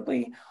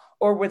philanthropically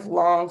or with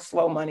long,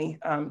 slow money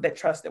that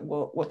trust that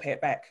we'll pay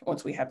it back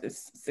once we have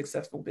this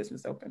successful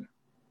business open.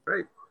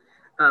 Great.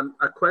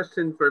 A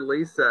question for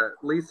Lisa.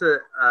 Lisa,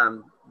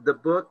 the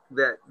book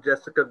that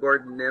Jessica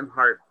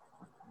Gordon-Nimhart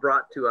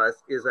brought to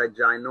us is a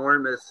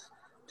ginormous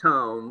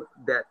tome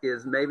that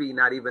is maybe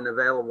not even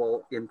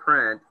available in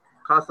print,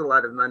 costs a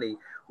lot of money.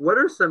 What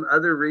are some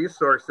other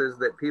resources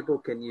that people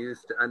can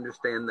use to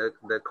understand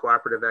the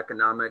cooperative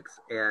economics,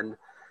 and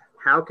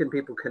how can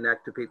people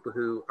connect to people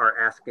who are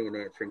asking and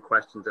answering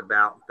questions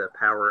about the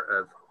power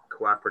of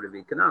cooperative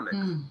economics?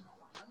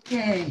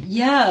 Okay,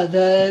 yeah,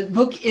 the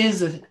book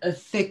is a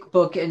thick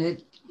book,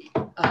 and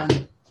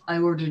I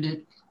ordered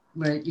it,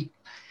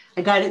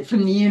 I got it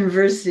from the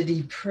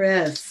University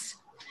Press.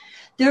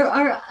 There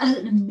are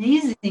an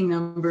amazing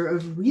number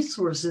of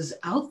resources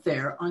out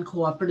there on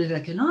cooperative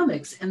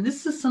economics, and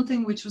this is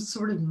something which was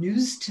sort of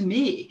news to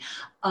me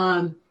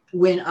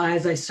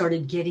as I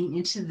started getting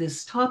into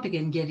this topic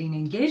and getting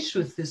engaged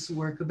with this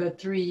work about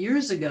 3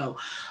 years ago.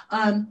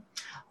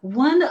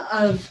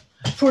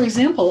 For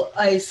example,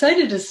 I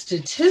cited a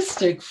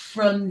statistic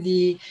from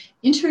the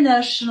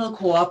International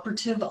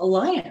Cooperative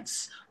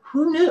Alliance.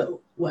 Who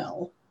knew?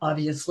 Well,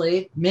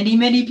 obviously, many,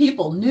 many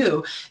people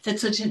knew that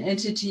such an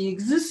entity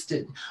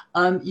existed.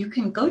 You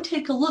can go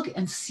take a look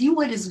and see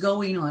what is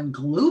going on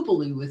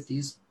globally with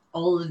these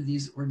all of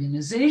these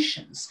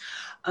organizations.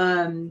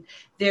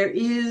 There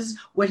is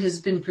what has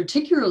been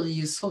particularly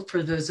useful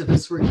for those of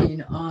us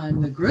working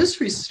on the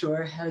grocery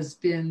store has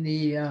been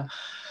the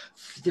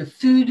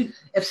food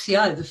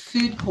FCI, the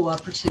Food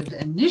Cooperative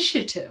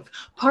Initiative.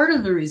 Part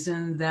of the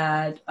reason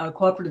that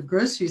cooperative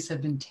groceries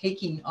have been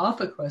taking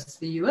off across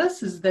the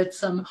U.S. is that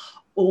some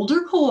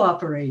older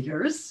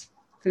cooperators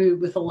who,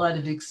 with a lot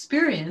of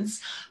experience,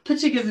 put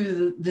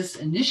together this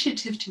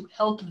initiative to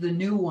help the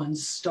new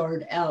ones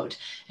start out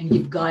and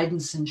give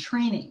guidance and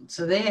training.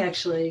 So there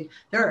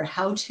are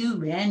how-to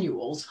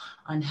manuals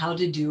on how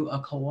to do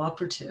a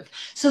cooperative.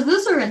 So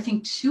those are, I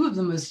think, two of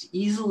the most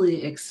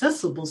easily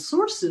accessible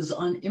sources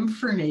on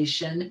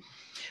information,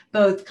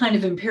 both kind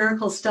of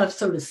empirical stuff,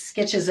 sort of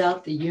sketches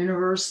out the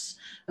universe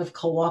of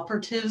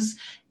cooperatives,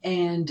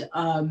 and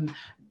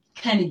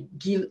kind of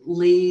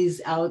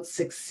lays out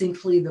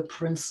succinctly the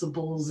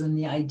principles and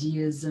the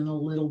ideas and a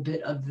little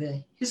bit of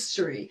the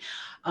history.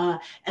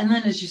 And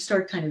then as you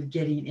start kind of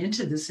getting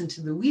into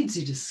the weeds,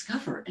 you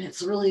discover, and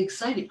it's really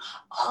exciting,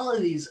 all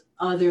of these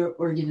other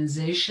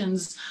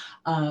organizations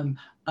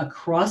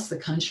across the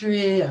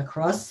country,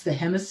 across the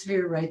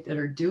hemisphere, right, that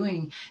are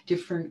doing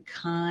different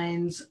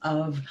kinds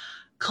of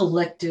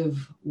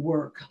collective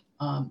work.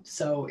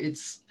 So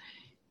it's,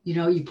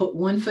 you put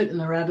one foot in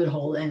the rabbit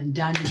hole and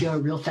down you go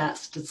real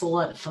fast. It's a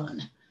lot of fun.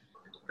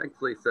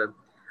 Thanks, Lisa.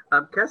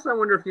 Cass, I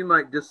wonder if you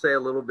might just say a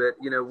little bit,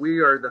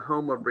 we are the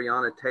home of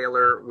Breonna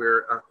Taylor.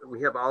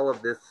 We have all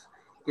of this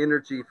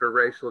energy for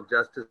racial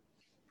justice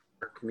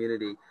in our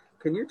community.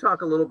 Can you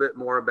talk a little bit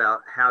more about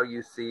how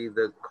you see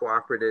the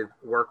cooperative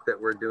work that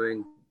we're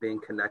doing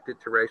being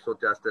connected to racial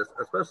justice,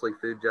 especially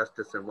food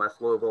justice in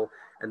West Louisville,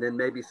 and then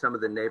maybe some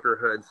of the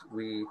neighborhoods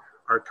we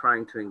are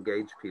trying to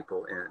engage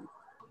people in?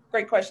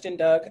 Great question,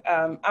 Doug.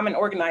 I'm an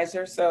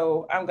organizer,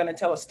 so I'm going to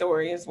tell a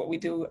story is what we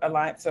do a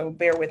lot, so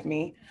bear with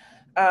me.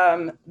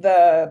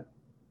 The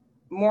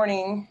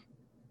morning,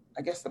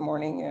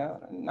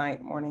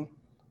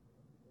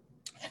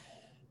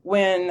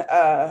 when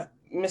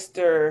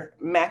Mr.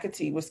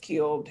 McAtee was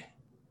killed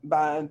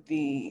by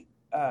the,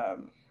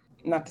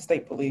 not the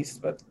state police,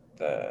 but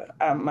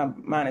my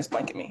mind is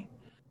blanking me.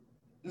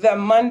 The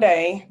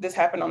Monday, this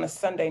happened on a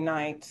Sunday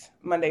night,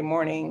 Monday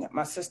morning,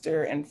 my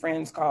sister and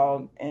friends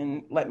called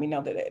and let me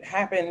know that it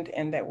happened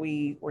and that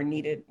we were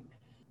needed.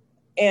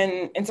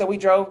 And so we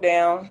drove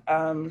down,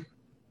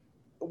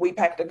 we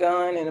packed a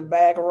gun and a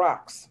bag of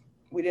rocks.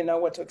 We didn't know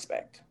what to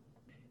expect.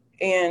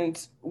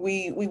 And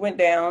we went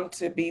down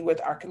to be with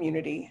our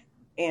community,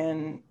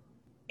 and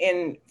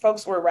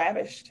folks were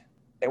ravished.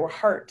 They were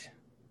hurt.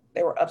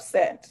 They were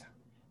upset.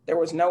 There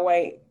was no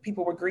way.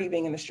 People were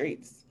grieving in the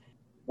streets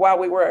while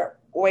we were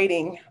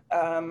waiting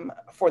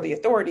for the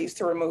authorities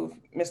to remove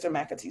Mr.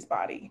 McAtee's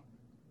body.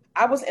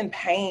 I was in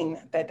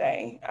pain that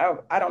day.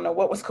 I don't know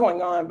what was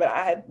going on, but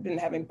I had been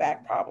having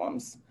back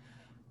problems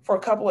for a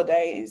couple of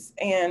days.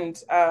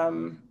 And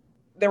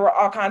there were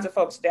all kinds of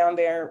folks down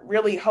there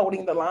really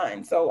holding the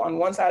line. So on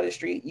one side of the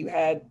street, you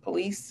had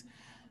police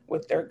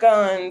with their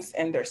guns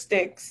and their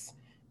sticks.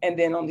 And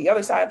then on the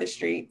other side of the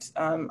street,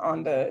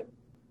 on the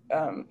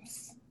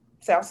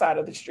south side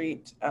of the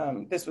street,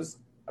 this was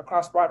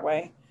across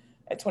Broadway,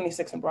 at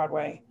 26th and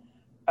Broadway,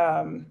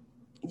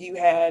 you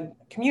had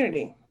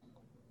community.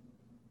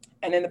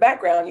 And in the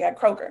background, you had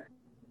Kroger.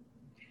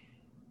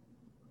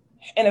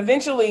 And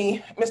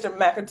eventually, Mr.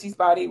 McAtee's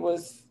body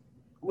was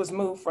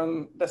moved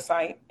from the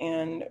site,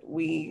 and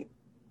we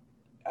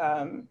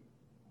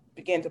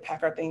began to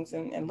pack our things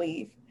and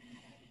leave.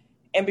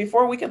 And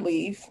before we could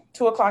leave,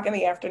 2:00 in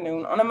the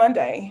afternoon on a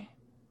Monday,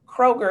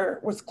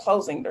 Kroger was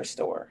closing their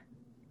store.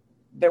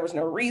 There was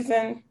no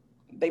reason.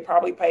 They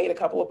probably paid a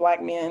couple of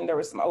Black men. There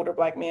were some older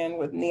Black men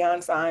with neon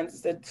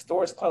signs that the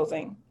store is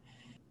closing.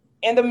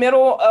 In the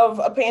middle of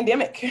a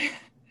pandemic,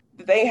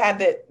 they had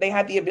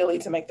the ability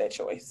to make that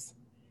choice.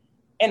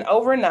 And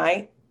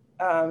overnight,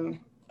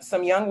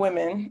 some young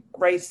women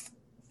raised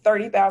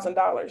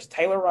 $30,000.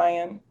 Taylor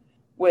Ryan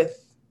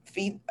with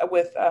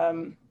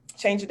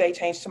Change Today,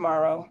 Change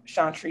Tomorrow,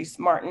 Chantrice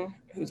Martin,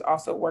 who's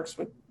also works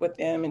with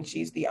them, and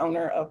she's the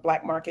owner of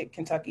Black Market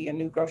Kentucky, a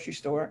new grocery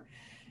store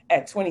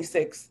at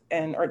 26th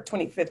or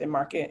 25th and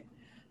Market.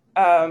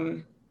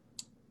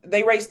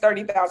 They raised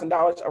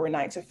 $30,000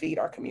 overnight to feed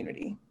our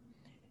community.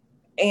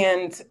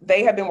 And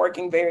they have been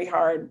working very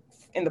hard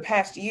in the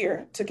past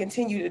year to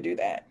continue to do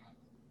that.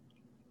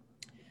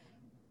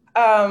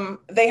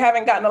 They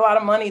haven't gotten a lot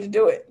of money to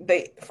do it.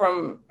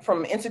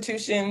 From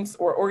institutions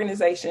or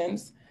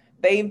organizations.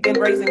 They've been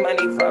raising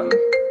money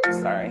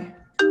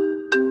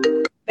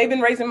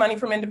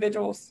from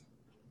individuals,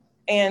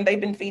 and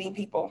they've been feeding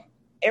people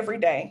every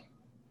day,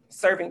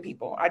 serving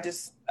people. I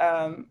just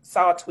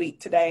saw a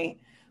tweet today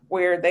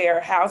where they are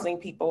housing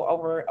people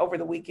over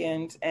the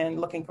weekend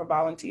and looking for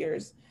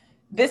volunteers.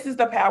 This is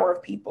the power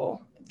of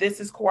people. This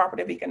is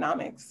cooperative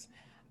economics.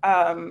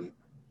 And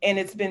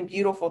it's been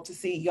beautiful to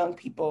see young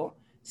people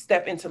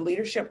step into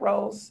leadership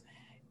roles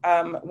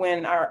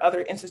when our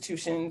other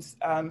institutions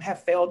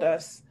have failed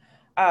us.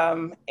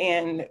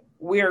 And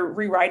we're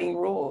rewriting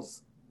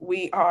rules.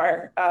 we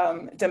are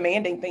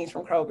demanding things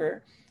from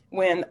Kroger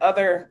when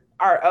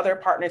our other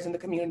partners in the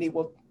community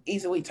will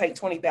easily take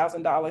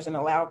 $20,000 and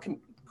allow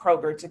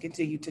Kroger to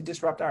continue to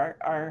disrespect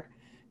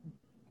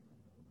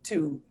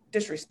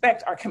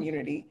our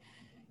community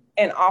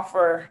and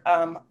offer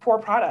poor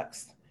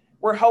products.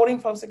 We're holding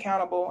folks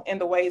accountable in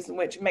the ways in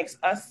which makes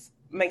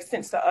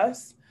sense to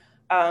us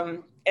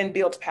and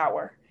builds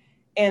power.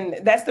 And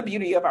that's the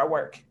beauty of our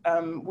work.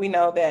 We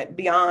know that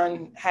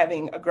beyond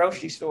having a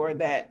grocery store,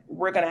 that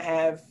we're going to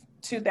have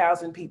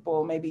 2,000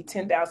 people, maybe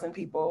 10,000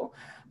 people,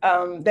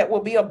 that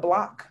will be a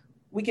block.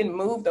 We can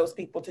move those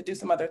people to do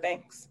some other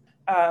things.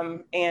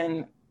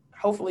 And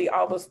hopefully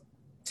all those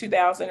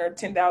 2,000 or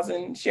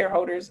 10,000 share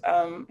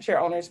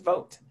owners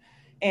vote.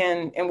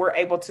 And we're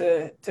able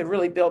to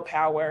really build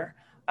power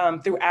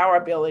through our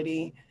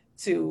ability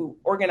to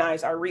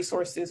organize our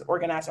resources,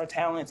 organize our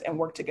talents, and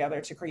work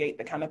together to create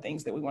the kind of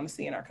things that we want to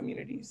see in our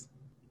communities.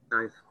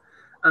 Nice.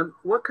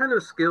 What kind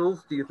of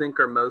skills do you think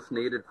are most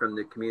needed from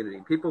the community?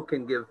 People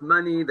can give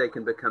money, they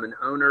can become an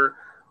owner.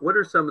 What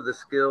are some of the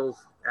skills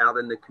out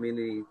in the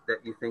community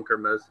that you think are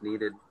most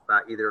needed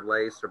by either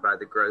Lace or by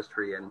the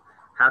grocery, and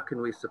how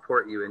can we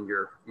support you in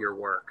your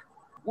work?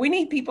 We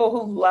need people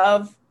who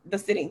love the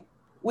city.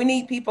 We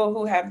need people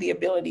who have the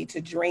ability to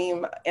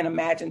dream and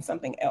imagine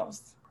something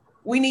else.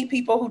 We need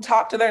people who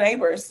talk to their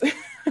neighbors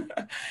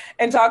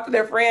and talk to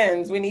their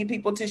friends. We need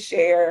people to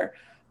share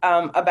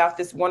about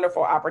this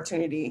wonderful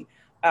opportunity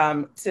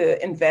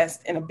to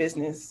invest in a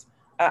business.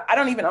 I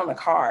don't even own a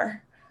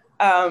car,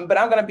 but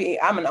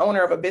I'm an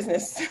owner of a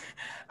business.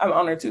 I'm an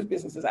owner of two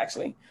businesses,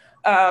 actually.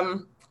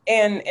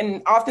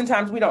 And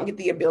oftentimes we don't get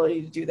the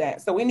ability to do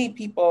that. So we need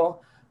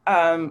people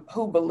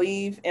who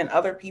believe in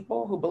other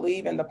people, who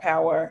believe in the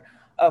power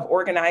of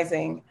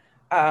organizing,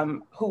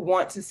 who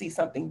want to see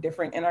something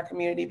different in our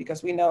community,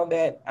 because we know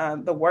that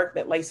the work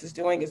that Lace is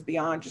doing is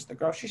beyond just the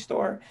grocery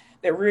store,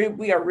 that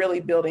we are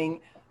really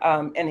building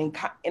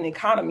an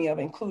economy of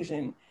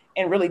inclusion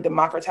and really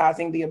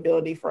democratizing the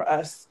ability for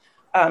us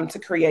to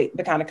create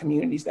the kind of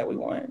communities that we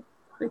want.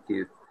 Thank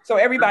you. So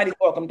everybody's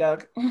welcome,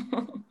 Doug.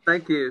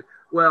 Thank you.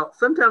 Well,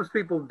 sometimes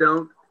people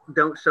don't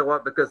show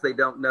up because they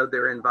don't know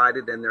they're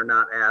invited and they're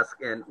not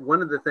asked. And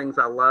one of the things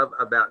I love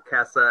about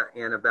CASA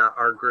and about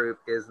our group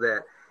is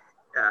that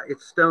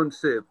it's stone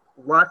soup.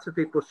 Lots of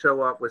people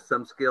show up with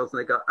some skills and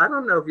they go, I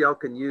don't know if y'all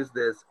can use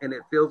this. And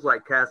it feels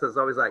like CASA is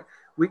always like,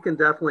 we can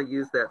definitely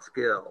use that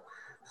skill.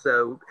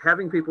 So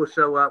having people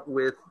show up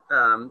with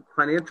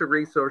financial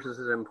resources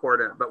is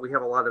important, but we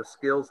have a lot of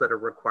skills that are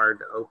required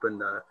to open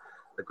the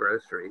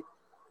grocery.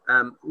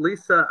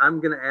 Lisa, I'm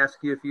going to ask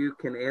you if you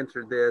can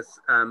answer this.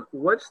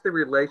 What's the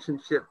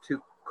relationship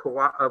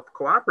of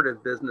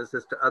cooperative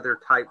businesses to other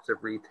types of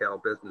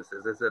retail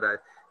businesses? Is it a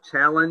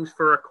challenge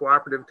for a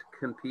cooperative to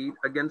compete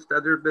against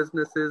other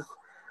businesses,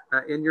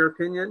 in your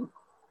opinion?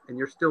 And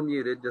you're still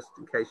muted, just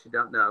in case you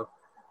don't know.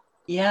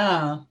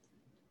 Yeah,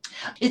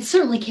 it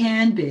certainly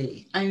can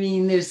be. I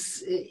mean,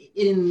 there's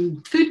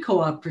in food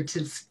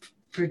cooperatives,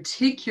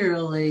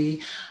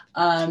 particularly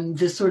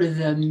the sort of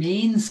the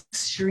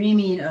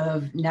mainstreaming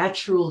of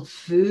natural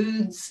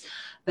foods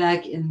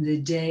back in the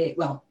day.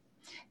 Well,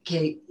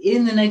 okay,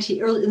 in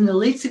the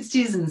late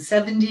 60s and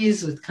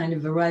 70s, with kind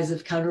of the rise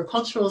of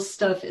countercultural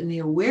stuff and the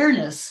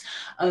awareness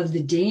of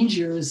the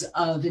dangers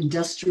of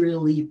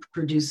industrially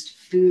produced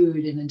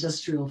food and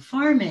industrial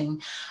farming,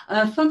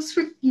 folks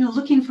were,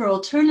 looking for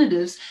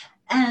alternatives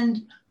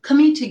and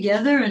coming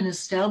together and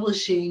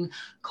establishing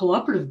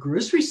cooperative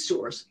grocery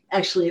stores,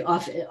 actually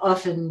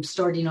often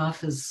starting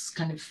off as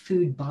kind of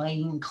food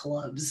buying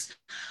clubs,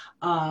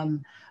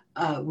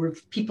 where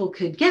people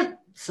could get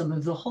some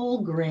of the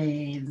whole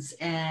grains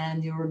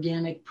and the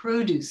organic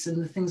produce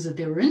and the things that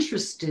they were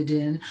interested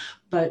in,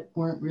 but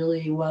weren't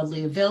really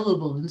widely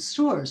available in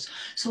stores.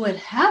 So what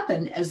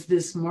happened as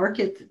this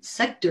market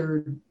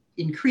sector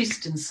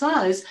increased in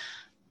size,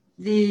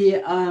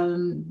 the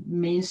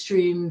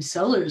mainstream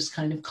sellers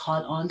kind of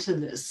caught onto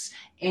this,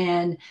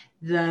 and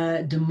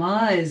the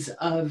demise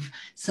of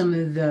some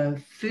of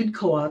the food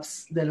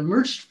co-ops that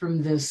emerged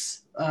from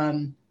this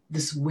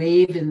this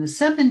wave in the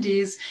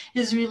 70s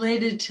is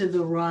related to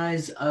the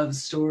rise of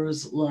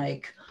stores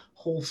like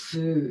Whole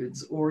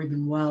Foods or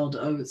even Wild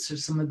Oats, or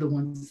some of the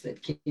ones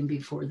that came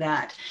before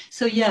that.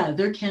 So yeah,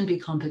 there can be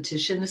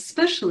competition,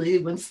 especially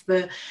once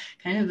the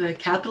kind of the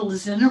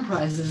capitalist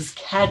enterprises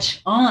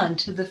catch on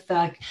to the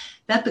fact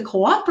that the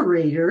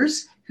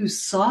cooperators who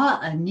saw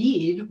a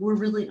need were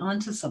really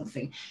onto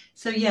something.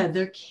 So yeah,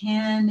 there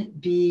can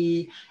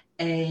be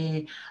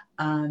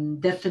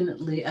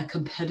definitely a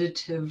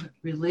competitive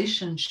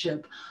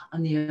relationship.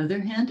 On the other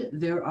hand,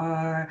 there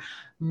are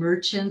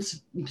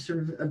merchants,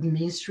 sort of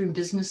mainstream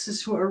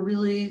businesses, who are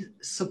really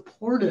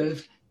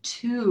supportive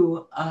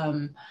to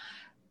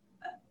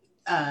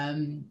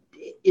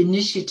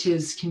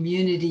initiatives,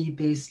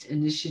 community-based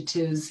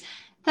initiatives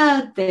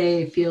that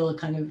they feel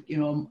kind of,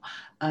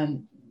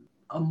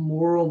 a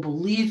moral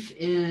belief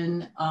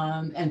in,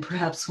 and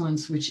perhaps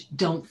ones which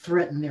don't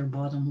threaten their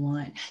bottom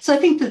line. So I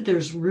think that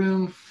there's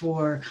room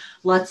for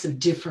lots of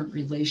different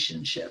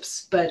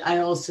relationships, but I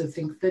also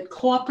think that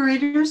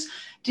cooperators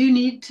do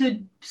need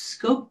to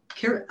scope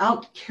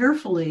out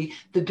carefully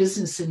the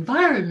business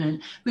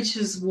environment, which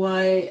is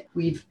why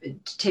we've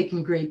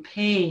taken great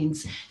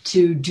pains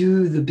to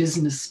do the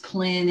business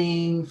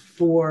planning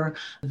for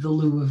the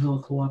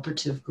Louisville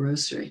Cooperative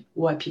Grocery.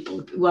 Why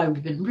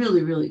we've been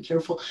really, really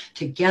careful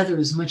to gather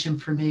as much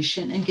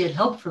information and get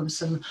help from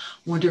some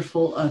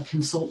wonderful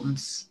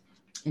consultants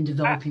in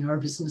developing our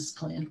business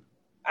plan.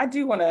 I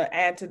do want to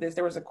add to this.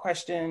 There was a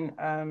question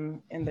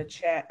in the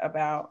chat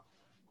about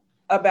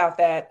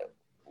that.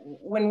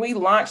 When we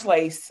launched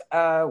Lace,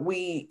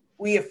 we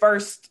at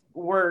first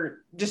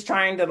were just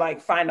trying to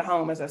find a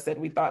home. As I said,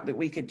 we thought that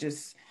we could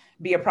just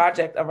be a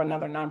project of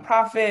another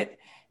nonprofit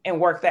and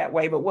work that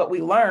way. But what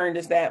we learned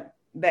is that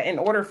in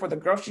order for the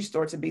grocery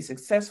store to be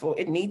successful,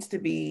 it needs to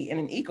be in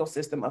an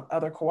ecosystem of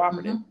other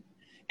cooperatives.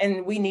 Mm-hmm.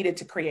 And we needed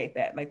to create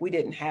that. We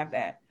didn't have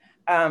that.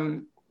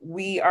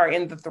 We are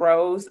in the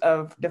throes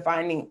of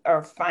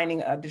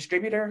finding a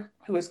distributor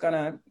who is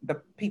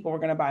the people we're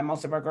going to buy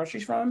most of our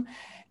groceries from.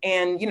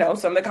 And,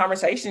 some of the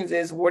conversations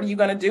is, what are you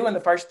going to do in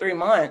the first 3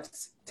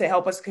 months to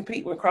help us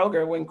compete with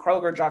Kroger when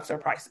Kroger drops their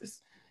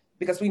prices?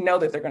 Because we know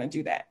that they're going to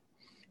do that.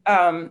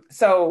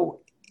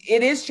 So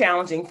it is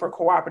challenging for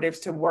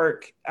cooperatives to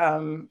work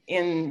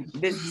in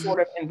this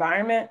sort of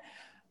environment.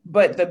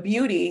 But the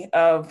beauty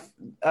of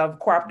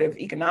cooperative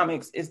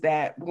economics is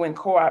that when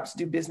co-ops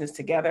do business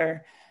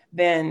together,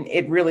 then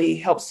it really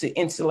helps to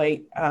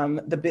insulate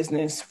the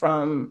business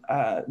from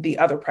the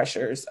other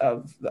pressures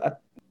of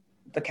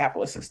the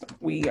capitalist system.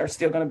 We are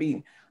still going to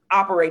be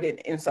operated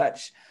in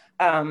such,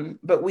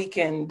 but we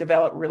can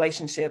develop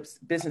relationships,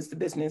 business to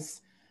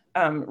business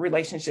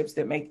relationships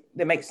that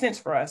make sense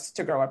for us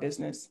to grow our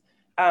business.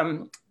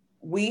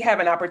 We have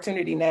an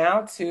opportunity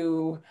now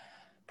to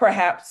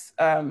perhaps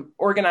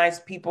organize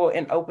people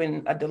and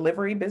open a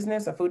delivery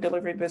business, a food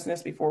delivery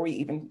business, before we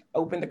even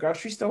open the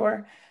grocery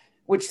store,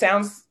 which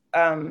sounds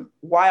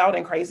wild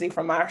and crazy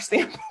from our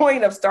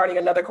standpoint of starting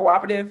another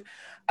cooperative.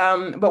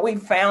 But we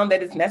found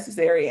that it's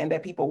necessary and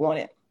that people want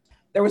it.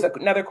 There was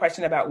another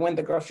question about when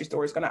the grocery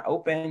store is going to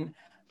open.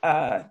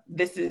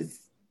 This is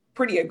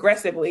pretty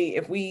aggressively.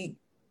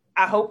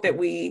 I hope that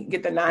we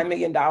get the $9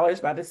 million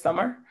by this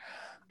summer.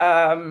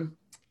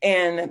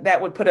 And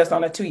that would put us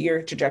on a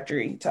 2-year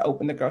trajectory to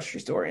open the grocery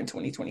store in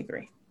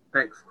 2023.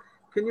 Thanks.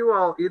 Can you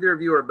all, either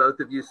of you or both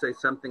of you, say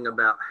something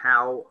about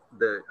how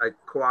a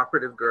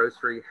cooperative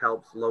grocery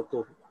helps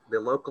the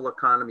local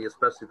economy,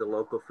 especially the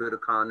local food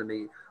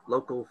economy,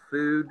 local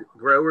food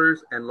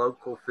growers, and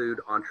local food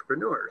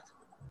entrepreneurs?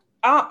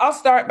 I'll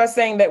start by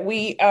saying that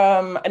we,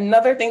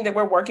 another thing that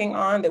we're working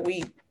on that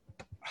we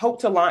hope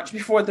to launch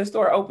before the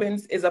store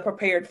opens is a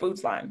prepared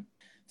foods line.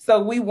 So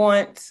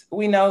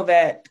we know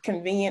that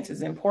convenience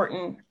is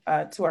important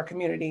to our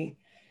community,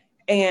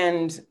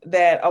 and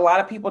that a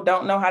lot of people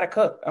don't know how to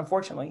cook,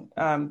 unfortunately,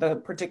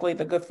 particularly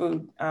the good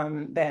food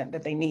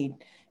that they need.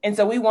 And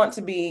so we want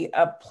to be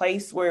a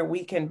place where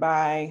we can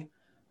buy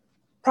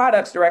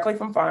products directly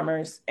from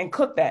farmers and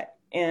cook that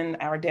in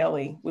our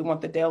deli. We want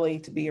the deli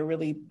to be a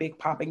really big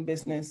popping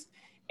business.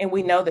 And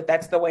we know that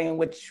that's the way in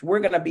which we're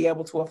going to be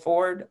able to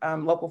afford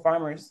local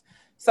farmers.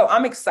 So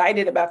I'm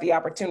excited about the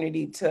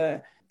opportunity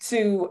to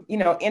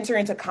enter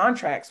into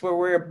contracts where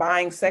we're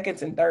buying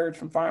seconds and thirds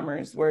from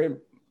farmers, where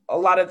a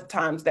lot of the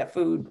times that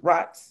food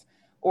rots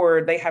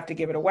or they have to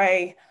give it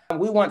away.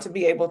 We want to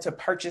be able to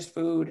purchase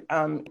food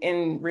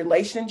in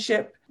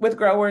relationship with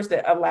growers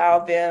that allow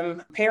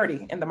them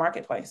parity in the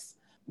marketplace.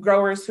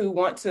 Growers who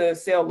want to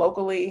sell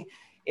locally,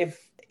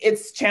 if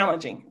it's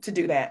challenging to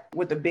do that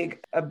with a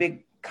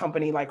big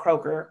company like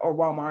Kroger or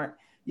Walmart,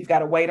 you've got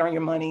to wait on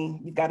your money,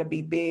 you've got to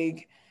be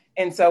big.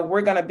 And so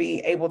we're going to be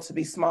able to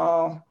be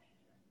small,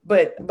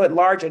 but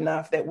large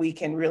enough that we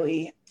can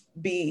really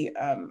be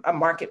a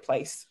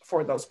marketplace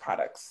for those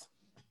products.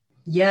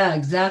 Yeah,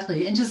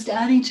 exactly. And just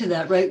adding to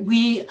that, right,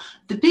 the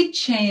big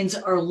chains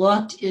are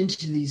locked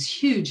into these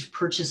huge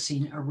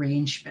purchasing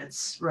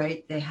arrangements,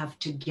 right? They have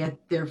to get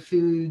their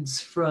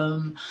foods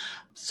from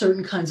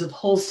certain kinds of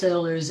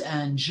wholesalers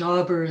and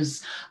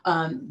jobbers.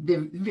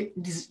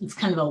 It's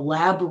kind of a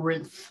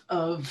labyrinth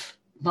of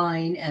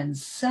buying and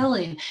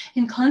selling.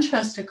 In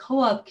contrast, a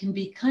co-op can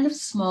be kind of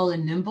small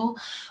and nimble.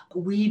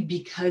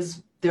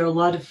 Because there are a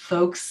lot of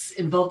folks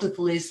involved with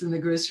the Lace in the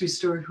grocery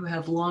store who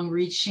have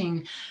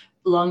long-ranging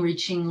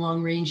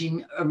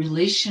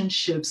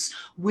relationships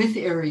with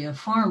area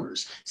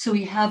farmers. So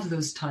we have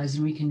those ties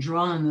and we can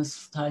draw on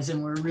those ties,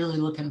 and we're really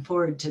looking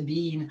forward to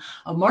being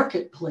a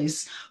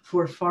marketplace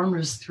for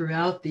farmers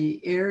throughout the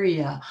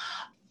area.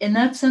 In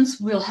that sense,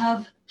 we'll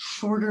have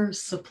shorter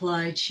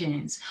supply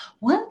chains.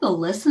 One of the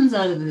lessons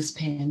out of this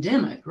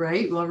pandemic,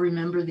 right? Well,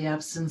 remember the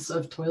absence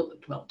of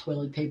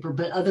toilet paper,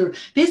 but other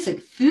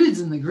basic foods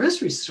in the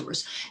grocery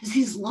stores, is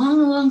these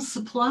long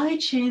supply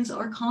chains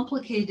are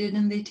complicated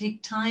and they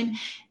take time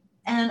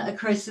and a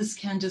crisis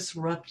can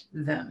disrupt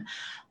them.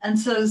 And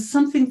so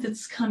something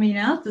that's coming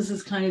out, this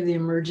is kind of the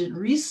emergent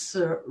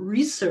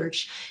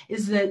research,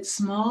 is that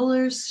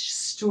smaller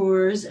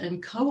stores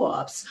and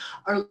co-ops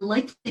are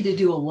likely to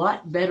do a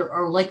lot better,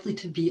 are likely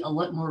to be a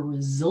lot more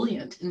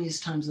resilient in these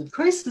times of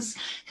crisis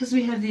because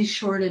we have these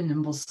short and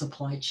nimble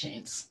supply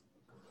chains.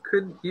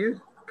 Could you,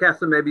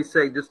 Casa, maybe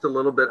say just a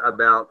little bit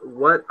about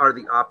what are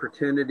the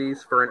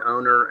opportunities for an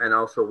owner and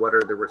also what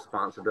are the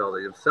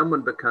responsibilities? If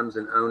someone becomes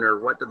an owner,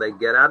 what do they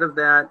get out of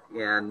that?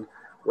 And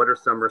what are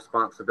some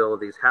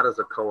responsibilities? How does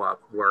a co-op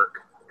work?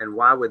 And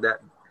why would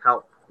that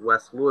help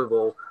West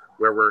Louisville,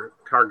 where we're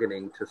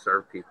targeting to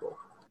serve people?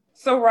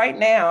 So right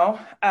now,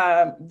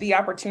 the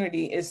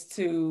opportunity is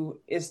to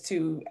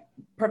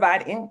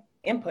provide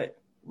input.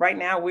 Right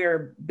now,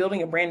 we're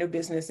building a brand new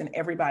business, and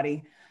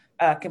everybody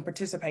can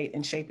participate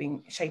in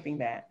shaping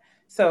that.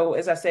 So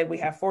as I said, we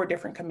have 4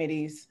 different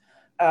committees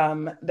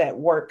that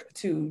work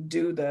to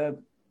do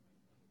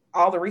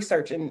all the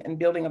research and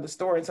building of the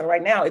store. And so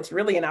right now it's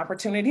really an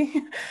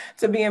opportunity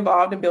to be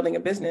involved in building a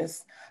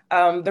business.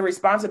 The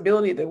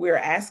responsibility that we're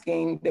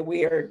asking, that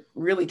we are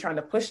really trying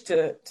to push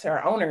to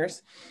our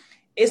owners,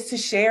 is to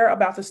share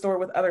about the store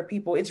with other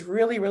people. It's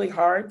really, really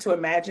hard to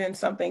imagine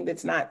something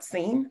that's not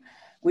seen.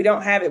 We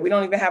don't have it. We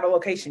don't even have a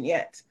location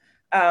yet.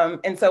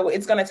 And so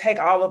it's going to take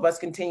all of us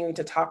continuing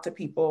to talk to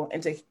people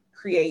and to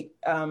create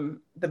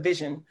the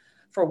vision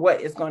for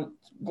what is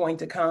going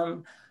to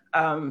come.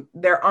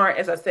 There aren't,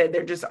 as I said,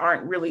 there just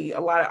aren't really a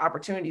lot of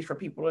opportunities for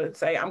people to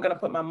say, I'm going to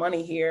put my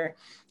money here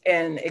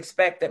and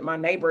expect that my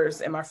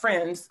neighbors and my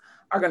friends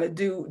are going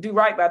to do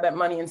right by that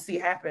money and see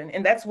happen.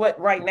 And that's what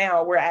right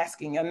now we're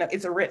asking. And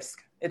it's a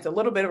risk. It's a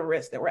little bit of a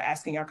risk that we're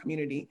asking our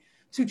community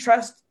to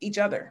trust each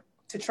other,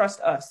 to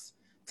trust us,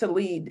 to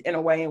lead in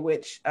a way in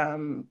which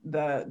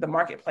the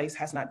marketplace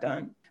has not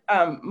done.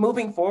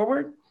 Moving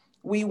forward,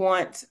 we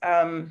want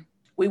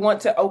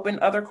to open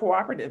other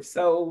cooperatives.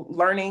 So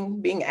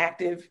learning, being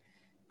active,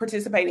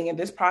 participating in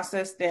this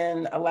process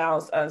then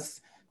allows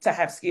us to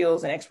have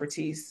skills and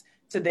expertise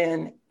to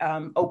then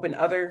open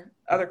other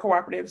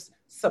cooperatives,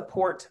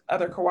 support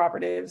other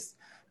cooperatives.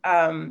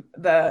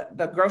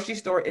 The grocery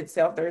store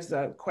itself, there's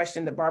a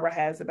question that Barbara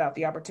has about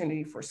the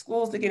opportunity for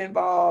schools to get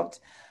involved.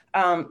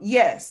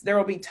 Yes, there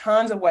will be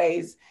tons of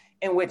ways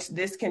in which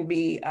this can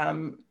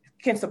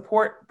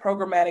support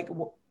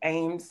programmatic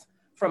aims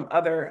from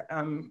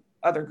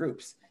other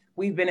groups.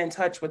 We've been in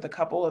touch with a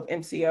couple of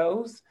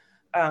NCOs,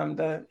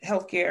 the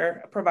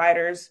healthcare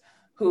providers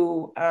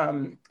who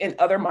in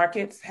other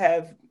markets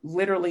have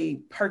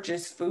literally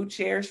purchased food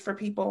shares for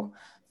people.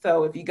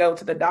 So if you go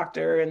to the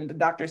doctor and the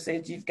doctor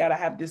says you've got to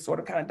have this sort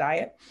of kind of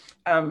diet,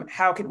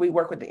 how could we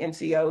work with the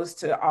NCOs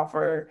to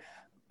offer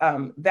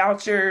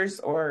vouchers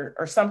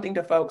or something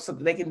to folks so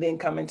that they can then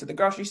come into the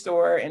grocery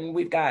store, and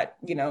we've got,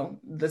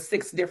 the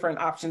 6 different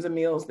options of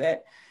meals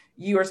that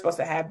you are supposed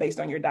to have based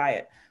on your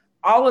diet.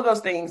 All of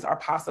those things are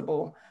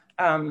possible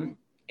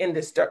in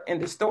this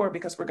store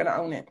because we're going to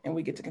own it and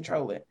we get to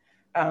control it.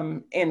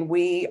 And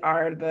we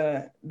are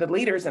the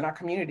leaders in our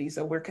community,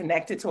 so we're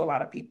connected to a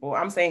lot of people.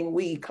 I'm saying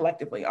we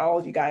collectively, all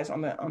of you guys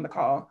on the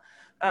call.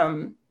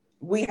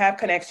 We have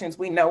connections.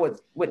 We know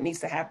what needs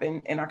to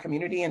happen in our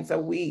community. And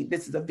so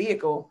this is a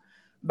vehicle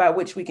by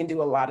which we can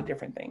do a lot of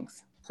different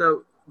things.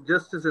 So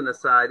just as an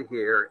aside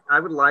here,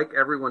 I would like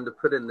everyone to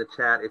put in the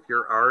chat if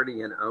you're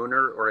already an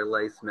owner or a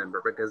LACE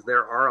member, because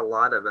there are a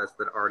lot of us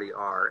that already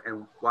are.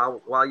 And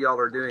while y'all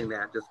are doing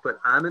that, just put,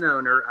 I'm an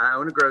owner, I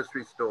own a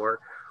grocery store,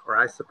 or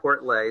I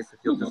support LACE. If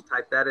you'll just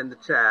type that in the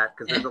chat,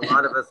 because there's a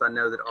lot of us I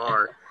know that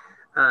are.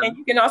 And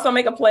you can also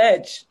make a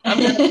pledge. I'm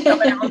going to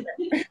become an owner.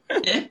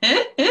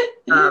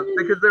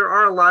 Because there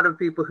are a lot of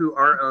people who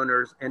are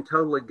owners and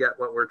totally get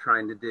what we're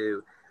trying to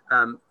do.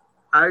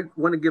 I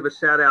want to give a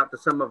shout out to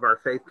some of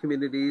our faith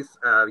communities.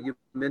 You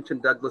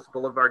mentioned Douglas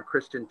Boulevard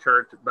Christian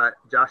Church, but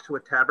Joshua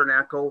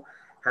Tabernacle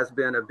has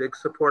been a big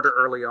supporter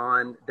early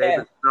on.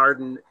 David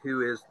Snarden,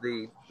 who is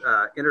the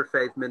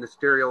Interfaith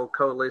Ministerial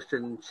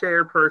Coalition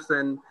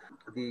chairperson,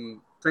 the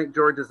St.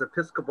 George's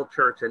Episcopal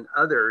Church, and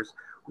others.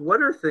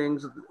 What are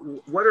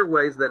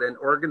ways that an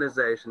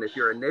organization, if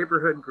you're a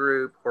neighborhood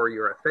group or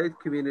you're a faith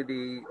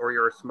community or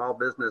you're a small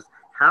business,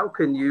 how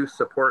can you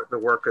support the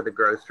work of the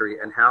grocery,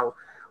 and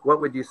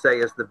what would you say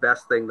is the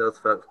best thing those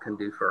folks can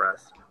do for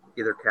us,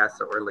 either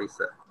Casa or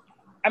Lisa?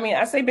 I mean,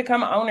 I say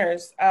become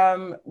owners.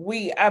 I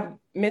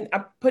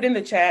put in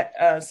the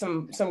chat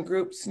some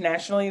groups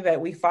nationally that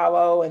we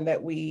follow and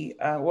that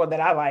that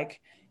I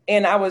like.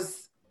 And I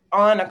was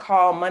on a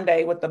call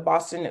Monday with the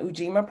Boston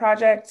Ujima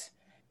Project,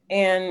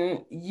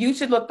 and you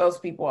should look those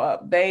people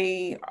up.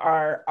 They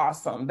are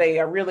awesome. They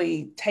are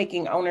really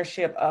taking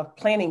ownership of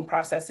planning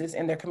processes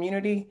in their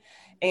community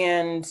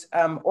and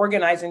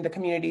organizing the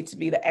community to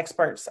be the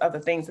experts of the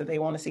things that they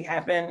want to see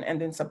happen,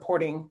 and then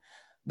supporting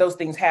those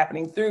things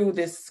happening through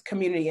this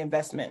community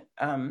investment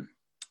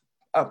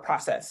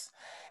process.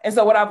 And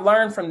so what I've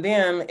learned from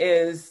them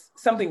is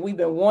something we've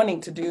been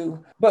wanting to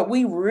do, but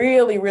we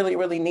really, really,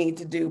 really need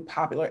to do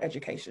popular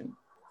education.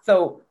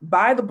 So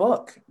buy the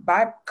book,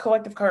 buy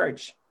Collective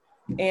Courage,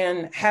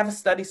 and have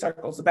study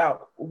circles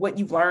about what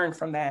you've learned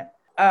from that.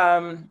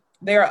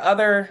 There are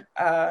other,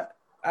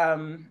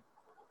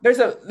 there's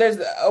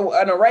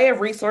an array of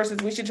resources.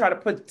 We should try to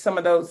put some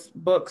of those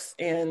books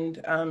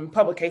and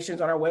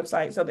publications on our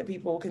website so that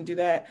people can do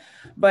that.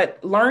 But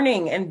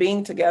learning and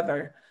being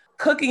together,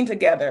 cooking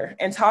together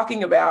and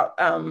talking about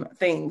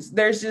things.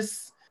 There's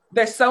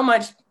so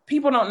much,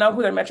 people don't know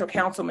who their Metro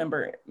Council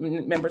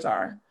members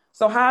are.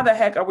 So how the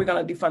heck are we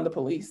going to defund the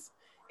police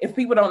if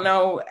people don't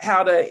know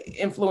how to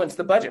influence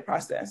the budget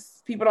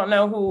process? People don't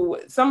know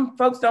some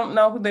folks don't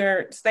know who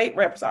their state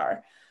reps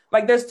are.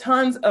 Like, there's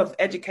tons of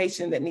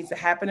education that needs to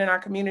happen in our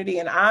community.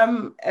 And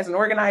I'm, as an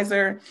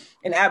organizer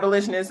and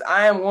abolitionist,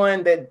 I am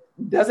one that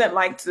doesn't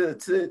like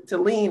to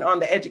lean on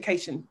the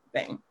education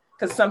thing,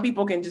 because some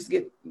people can just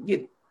get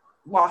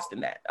lost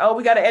in that. Oh,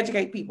 we got to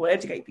educate people.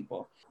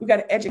 We got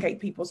to educate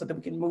people so that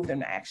we can move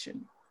them to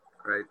action.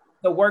 Right.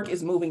 The work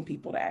is moving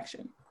people to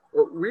action.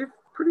 Well, we've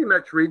pretty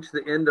much reached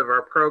the end of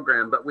our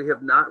program, but we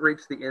have not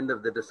reached the end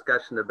of the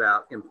discussion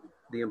about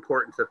the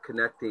importance of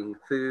connecting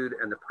food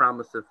and the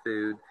promise of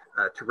food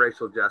to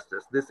racial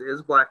justice. This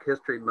is Black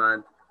History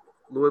Month.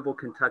 Louisville,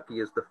 Kentucky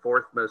is the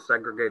fourth most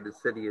segregated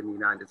city in the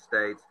United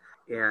States.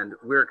 And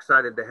we're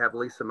excited to have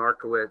Lisa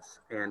Markowitz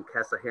and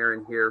Casa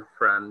Heron here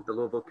from the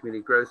Louisville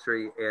Community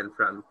Grocery and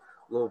from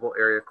Louisville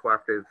Area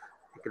Cooperative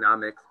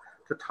Economics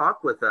to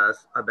talk with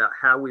us about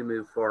how we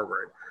move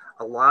forward.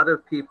 A lot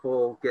of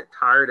people get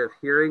tired of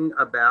hearing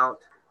about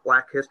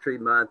Black History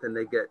Month, and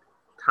they get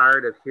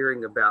tired of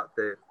hearing about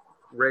the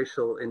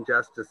racial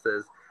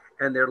injustices,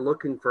 and they're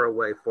looking for a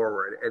way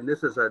forward. And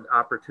this is an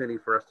opportunity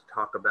for us to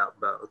talk about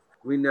both.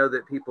 We know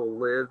that people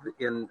live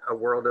in a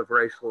world of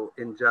racial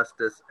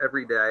injustice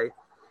every day.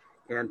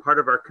 And part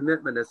of our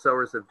commitment as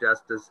Sowers of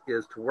Justice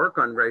is to work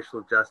on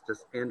racial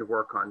justice and to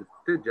work on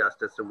food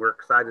justice. And we're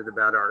excited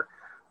about our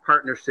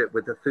partnership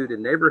with the Food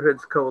and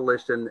Neighborhoods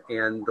Coalition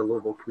and the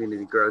Louisville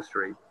Community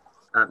Grocery.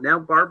 Now,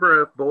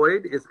 Barbara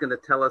Boyd is going to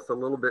tell us a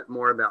little bit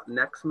more about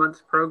next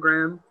month's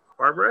program.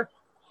 Barbara?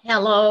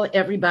 Hello,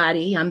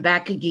 everybody. I'm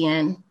back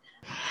again.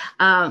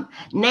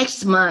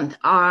 Next month,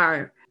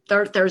 our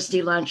third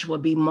Thursday lunch will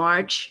be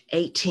March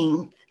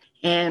 18th.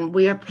 And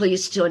we are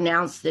pleased to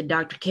announce that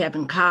Dr.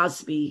 Kevin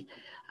Cosby,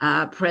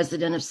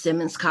 president of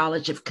Simmons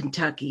College of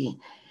Kentucky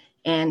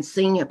and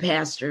senior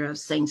pastor of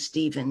St.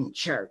 Stephen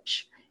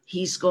Church,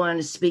 he's going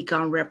to speak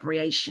on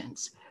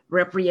reparations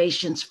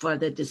for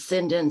the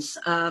descendants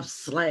of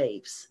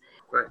slaves.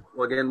 Right.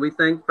 Well, again, we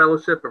thank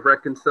Fellowship of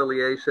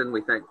Reconciliation.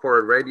 We thank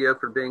Forward Radio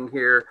for being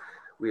here.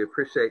 We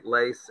appreciate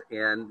Lace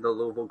and the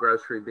Louisville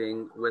Grocery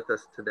being with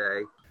us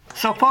today.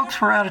 So,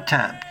 folks, we're out of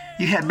time.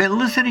 You have been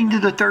listening to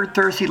the Third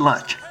Thursday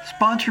Lunch,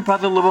 sponsored by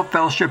the Louisville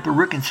Fellowship of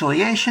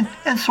Reconciliation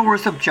and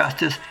Sowers of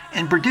Justice,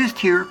 and produced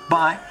here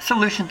by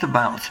Solutions to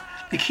Violence.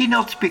 The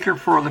keynote speaker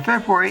for the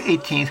February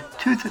 18th,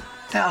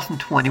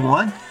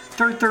 2021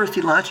 Third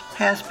Thursday Lunch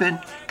has been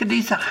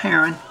Khadijah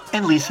Heron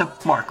and Lisa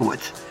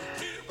Markowitz.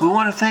 We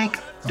want to thank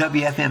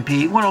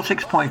WFMP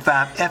 106.5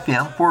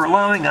 FM for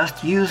allowing us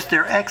to use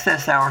their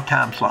excess hour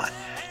time slot.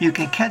 You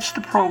can catch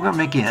the program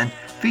again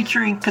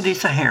featuring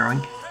Khadijah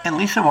Heron and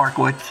Lisa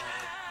Markowitz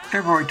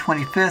February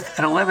 25th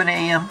at 11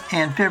 a.m.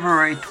 and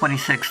February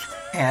 26th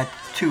at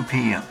 2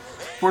 p.m.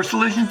 For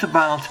Solutions to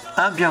Violence,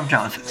 I'm Jim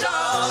Johnson.